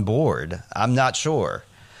happening on board. I'm not sure.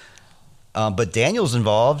 But Daniel's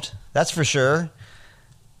involved, that's for sure.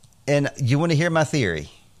 And you want to hear my theory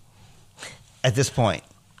at this point?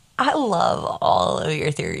 I love all of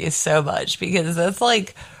your theories so much because that's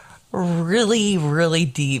like really, really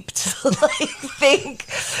deep to like think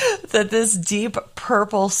that this Deep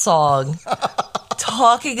Purple song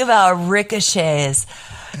talking about ricochets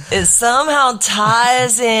it somehow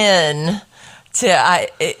ties in to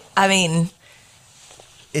I mean.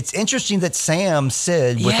 It's interesting that Sam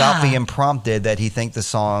said, without being prompted, that he thinks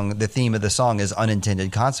the theme of the song is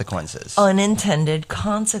unintended consequences. Unintended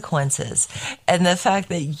consequences. And the fact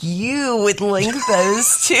that you would link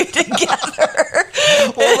those two together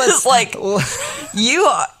is like, you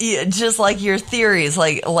just like your theories,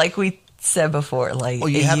 like we said before. Like, well,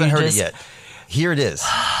 you haven't heard it yet. Here it is.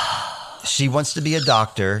 She wants to be a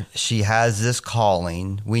doctor. She has this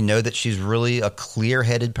calling. We know that she's really a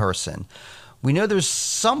clear-headed person. We know there's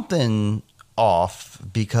something off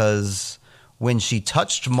because when she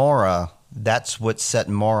touched Mara, that's what set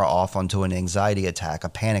Mara off onto an anxiety attack, a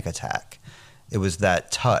panic attack. It was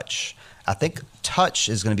that touch. I think touch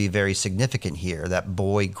is going to be very significant here. That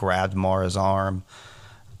boy grabbed Mara's arm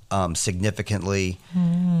significantly.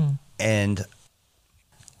 And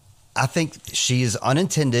I think she is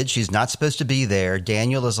unintended. She's not supposed to be there.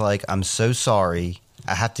 Daniel is like, I'm so sorry.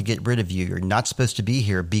 I have to get rid of you. You're not supposed to be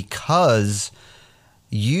here because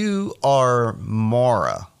you are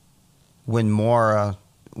Mara when Mara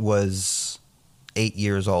was 8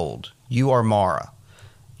 years old. You are Mara.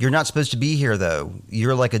 You're not supposed to be here, though.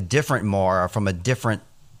 You're like a different Mara from a different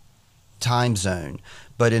time zone.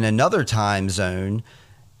 But in another time zone,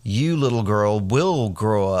 you, little girl, will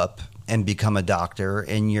grow up and become a doctor,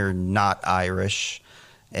 and you're not Irish,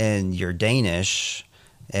 and you're Danish,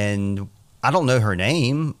 and I don't know her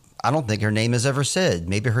name. I don't think her name is ever said.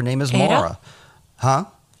 Maybe her name is Ada? Mara. Huh?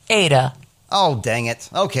 Ada. Oh, dang it.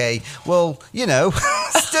 Okay. Well,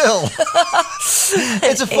 still.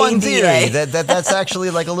 It's a fun ADA. theory that's actually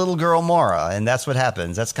like a little girl Mara, and that's what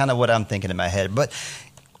happens. That's kind of what I'm thinking in my head. But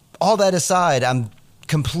all that aside, I'm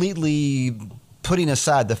completely putting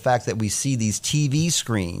aside the fact that we see these TV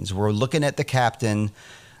screens. We're looking at the captain,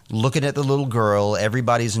 looking at the little girl,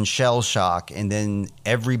 everybody's in shell shock, and then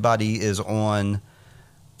everybody is on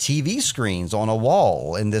TV screens on a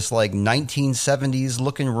wall in this like 1970s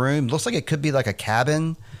looking room. Looks like it could be like a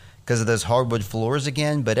cabin because of those hardwood floors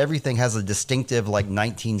again, but everything has a distinctive like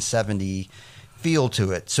 1970 feel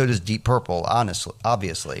to it. So does Deep Purple,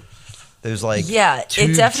 obviously. There's like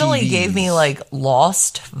it definitely TVs. gave me like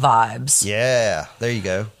Lost vibes. Yeah, there you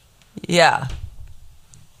go. Yeah.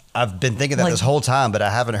 I've been thinking that Like- this whole time, but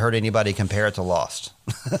I haven't heard anybody compare it to Lost.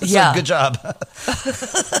 So Yeah. good job.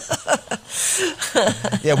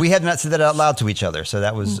 Yeah, we have not said that out loud to each other, so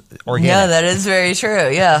that was organic. Yeah, that is very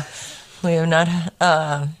true. Yeah. We have not,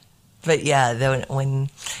 but yeah,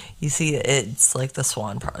 when you see it, it's like the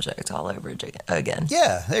Swan Project all over again.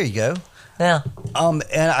 Yeah, there you go. Yeah.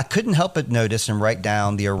 And I couldn't help but notice and write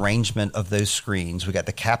down the arrangement of those screens. We got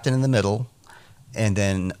the captain in the middle, and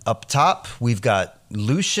then up top we've got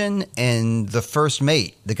Lucian and the first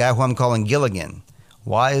mate, the guy who I'm calling Gilligan.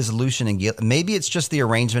 Why is Lucian and Gilligan? Maybe it's just the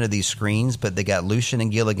arrangement of these screens, but they got Lucian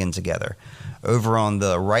and Gilligan together. Over on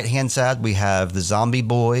the right-hand side, we have the zombie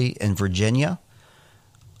boy and Virginia.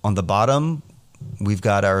 On the bottom, we've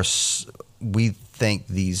got we think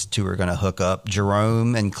these two are going to hook up.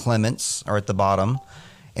 Jerome and Clements are at the bottom.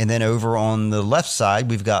 And then over on the left side,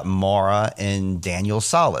 we've got Mara and Daniel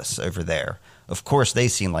Salas over there. Of course, they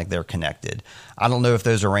seem like they're connected. I don't know if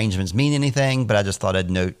those arrangements mean anything, but I just thought I'd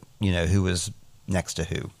note, who was next to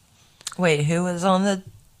who. Wait, who was on the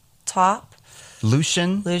top?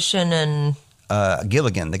 Lucian and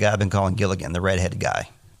Gilligan, the guy I've been calling Gilligan, the redheaded guy.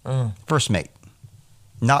 First mate.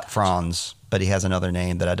 Not Franz, but he has another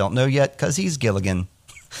name that I don't know yet because he's Gilligan.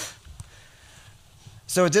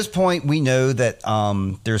 So at this point, we know that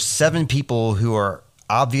there's 7 people who are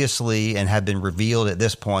obviously and have been revealed at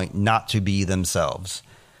this point not to be themselves.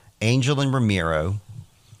 Angel and Ramiro.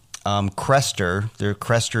 Crester.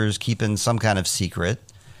 Crester's keeping some kind of secret.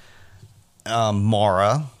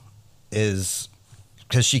 Mara is...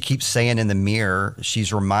 because she keeps saying in the mirror,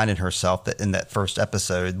 she's reminded herself that in that first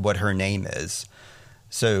episode what her name is.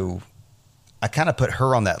 So I kind of put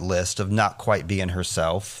her on that list of not quite being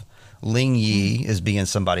herself. Ling Yi is being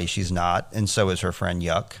somebody she's not, and so is her friend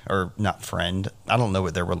Yuck, or not friend. I don't know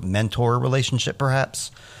what their mentor relationship,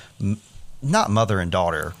 perhaps. Not mother and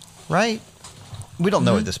daughter, right? We don't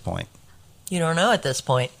know at this point. you don't know at this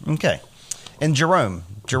point. Okay. And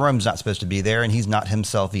Jerome's not supposed to be there, and he's not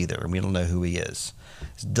himself either, and we don't know who he is.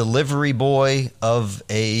 Delivery boy of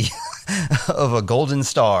a of a golden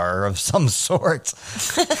star of some sort.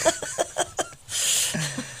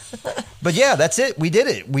 But yeah, that's it. We did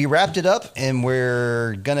it. We wrapped it up, and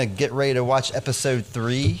we're gonna get ready to watch episode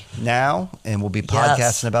 3 now, and we'll be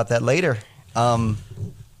podcasting about that later.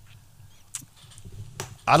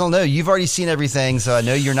 I don't know. You've already seen everything, so I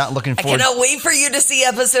know you're not looking forward. I cannot wait for you to see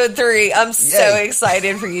episode 3. I'm so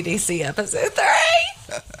excited for you to see episode 3.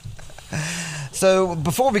 So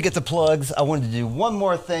before we get to plugs, I wanted to do one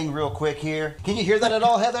more thing real quick here. Can you hear that at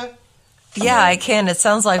all, Heather? Yeah, I can. It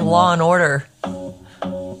sounds like Law and Order.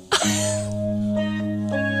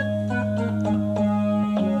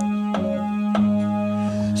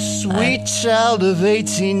 Sweet child of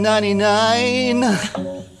 1899.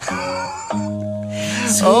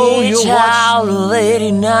 Sweet child of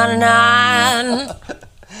 1899.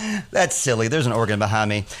 That's silly. There's an organ behind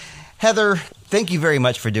me. Heather, thank you very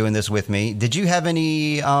much for doing this with me. Did you have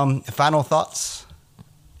any final thoughts?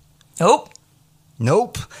 Nope.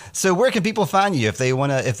 Nope. So where can people find you if they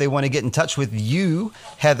want to get in touch with you,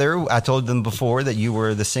 Heather? I told them before that you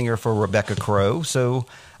were the singer for Rebecca Crow. So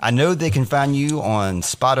I know they can find you on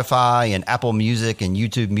Spotify and Apple Music and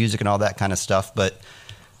YouTube Music and all that kind of stuff. But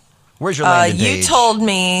where's your landing page? You told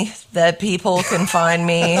me that people can find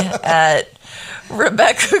me at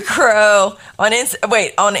Rebecca Crow on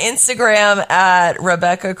Instagram at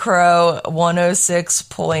Rebecca Crow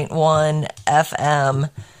 106.1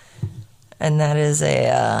 FM. And that is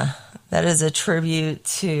a tribute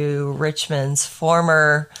to Richmond's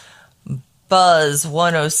former Buzz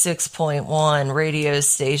 106.1 radio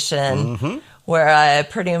station, where I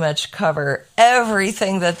pretty much cover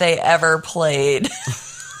everything that they ever played.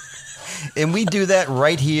 And we do that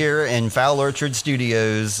right here in Foul Orchard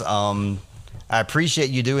Studios. I appreciate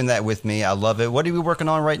you doing that with me. I love it. What are we working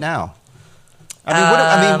on right now?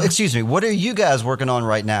 Excuse me. What are you guys working on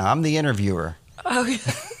right now? I'm the interviewer. Oh,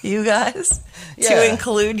 you guys? Yeah. To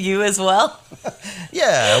include you as well?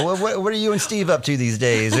 Yeah. What are you and Steve up to these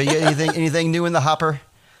days? Are you anything new in the hopper?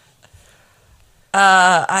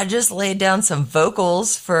 I just laid down some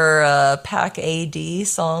vocals for a Pack AD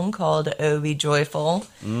song called Oh Be Joyful.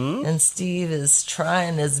 And Steve is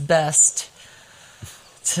trying his best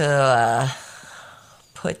to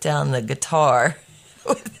put down the guitar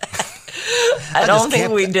with that. I don't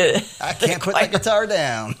think we did. I can't put the guitar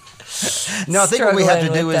down. No, I think what we have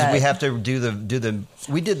to do is we have to do the.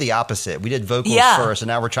 We did the opposite. We did vocals first, and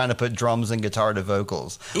now we're trying to put drums and guitar to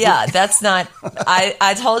vocals. Yeah, that's not.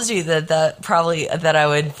 I told you that I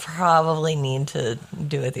would probably need to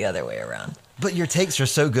do it the other way around. But your takes are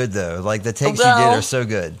so good, though. Like the takes you did are so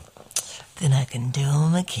good. Then I can do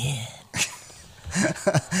them again.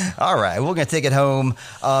 All right, we're going to take it home.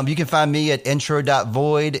 You can find me at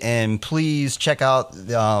intro.void, and please check out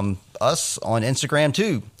us on Instagram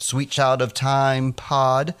too, Sweet Child of Time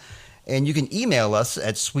Pod, and you can email us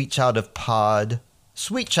at sweetchildoftimepod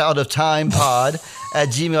at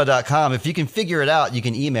gmail.com. If you can figure it out, you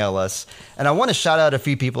can email us. And I want to shout out a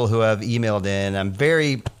few people who have emailed in.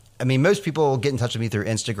 Most people get in touch with me through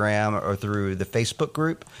Instagram or through the Facebook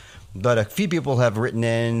group. But a few people have written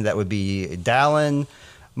in. That would be Dallin,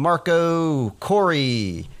 Marco,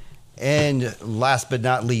 Corey, and last but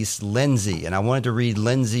not least, Lindsay. And I wanted to read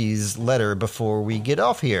Lindsay's letter before we get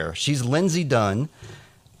off here. She's Lindsay Dunn,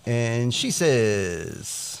 and she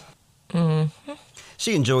says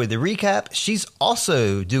she enjoyed the recap. She's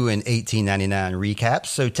also doing 1899 recaps,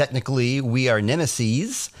 so technically we are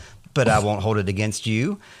nemesis, but I won't hold it against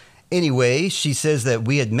you. Anyway, she says that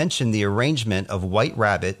we had mentioned the arrangement of White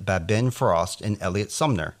Rabbit by Ben Frost and Elliot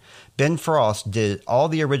Sumner. Ben Frost did all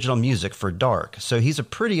the original music for Dark, so he's a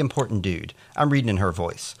pretty important dude. I'm reading in her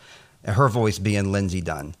voice being Lindsay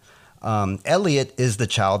Dunn. Elliot is the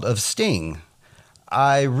child of Sting.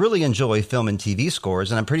 I really enjoy film and TV scores,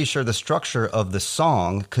 and I'm pretty sure the structure of the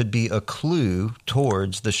song could be a clue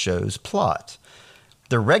towards the show's plot.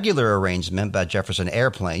 The regular arrangement by Jefferson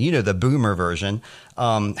Airplane, the boomer version,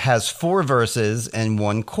 has 4 verses and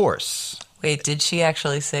 1 chorus. Wait, did she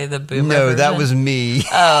actually say the boomer version? No, that was me.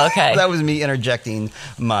 Oh, okay. That was me interjecting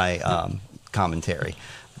my commentary.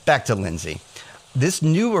 Back to Lindsay. This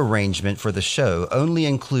new arrangement for the show only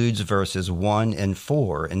includes verses 1 and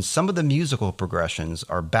 4, and some of the musical progressions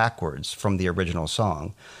are backwards from the original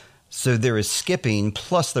song. So there is skipping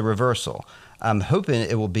plus the reversal. I'm hoping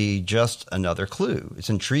it will be just another clue.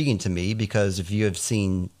 It's intriguing to me because if you have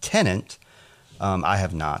seen Tenet, I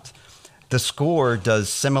have not, the score does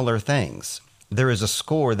similar things. There is a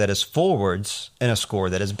score that is forwards and a score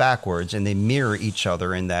that is backwards, and they mirror each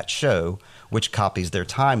other in that show, which copies their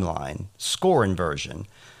timeline, score inversion.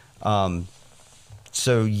 So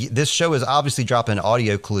this show is obviously dropping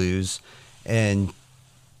audio clues, and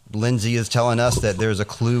Lindsay is telling us that there's a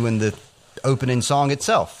clue in the opening song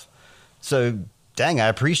itself. So, dang, I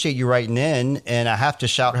appreciate you writing in, and I have to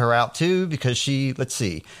shout her out, too, because she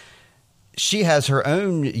has her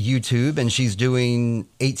own YouTube, and she's doing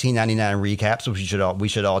 1899 recaps, which we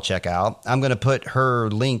should all check out. I'm going to put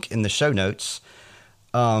her link in the show notes.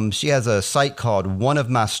 She has a site called One of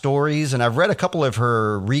My Stories, and I've read a couple of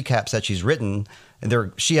her recaps that she's written.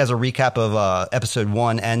 And she has a recap of episode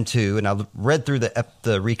 1 and 2, and I read through the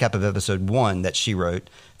recap of episode 1 that she wrote.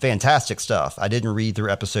 Fantastic stuff. I didn't read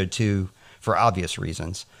through episode 2 for obvious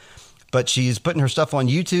reasons. But she's putting her stuff on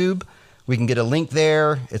YouTube. We can get a link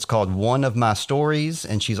there. It's called One of My Stories,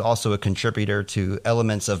 and she's also a contributor to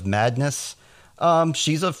Elements of Madness.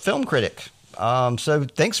 She's a film critic. So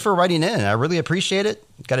thanks for writing in. I really appreciate it.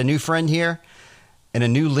 Got a new friend here and a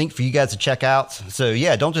new link for you guys to check out. So,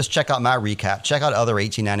 yeah, don't just check out my recap. Check out other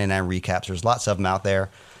 1899 recaps. There's lots of them out there.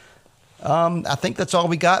 I think that's all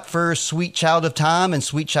we got for Sweet Child of Time and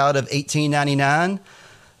Sweet Child of 1899.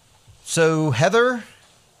 So, Heather,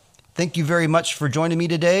 thank you very much for joining me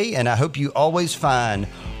today, and I hope you always find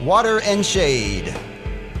water and shade.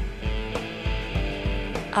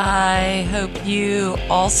 I hope you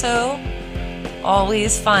also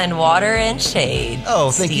always find water and shade.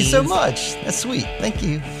 Oh, thank you so Steve. much. That's sweet. Thank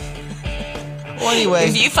you. Well, anyway.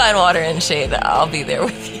 If you find water and shade, I'll be there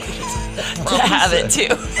with you to have it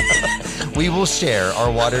too. We will share our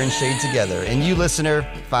water and shade together, and you, listener,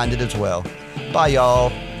 find it as well. Bye,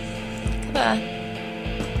 y'all. Goodbye.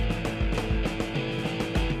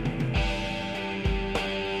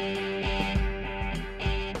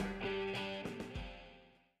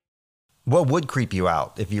 What would creep you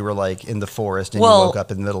out if you were like in the forest and you Well- woke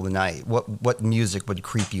up in the middle of the night? What music would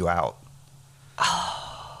creep you out?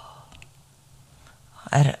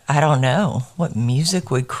 I don't know. What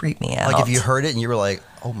music would creep me out? Like if you heard it and you were like,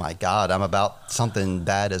 "Oh my God, something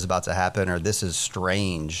bad is about to happen," or "This is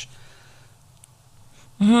strange."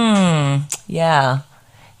 Yeah.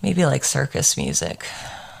 Maybe like circus music.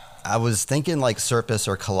 I was thinking like Circus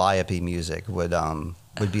or Calliope music would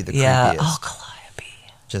be the Yeah. creepiest. Oh, Calliope.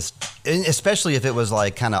 Just especially if it was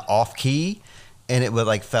like kind of off key, and it would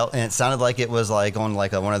like it sounded like it was like on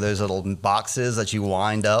like one of those little boxes that you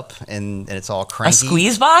wind up and it's all cranky. A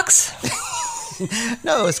squeeze box?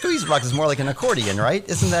 No, a squeeze box is more like an accordion, right?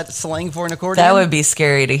 Isn't that slang for an accordion? That would be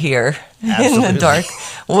scary to hear in Absolutely. the dark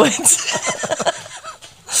woods.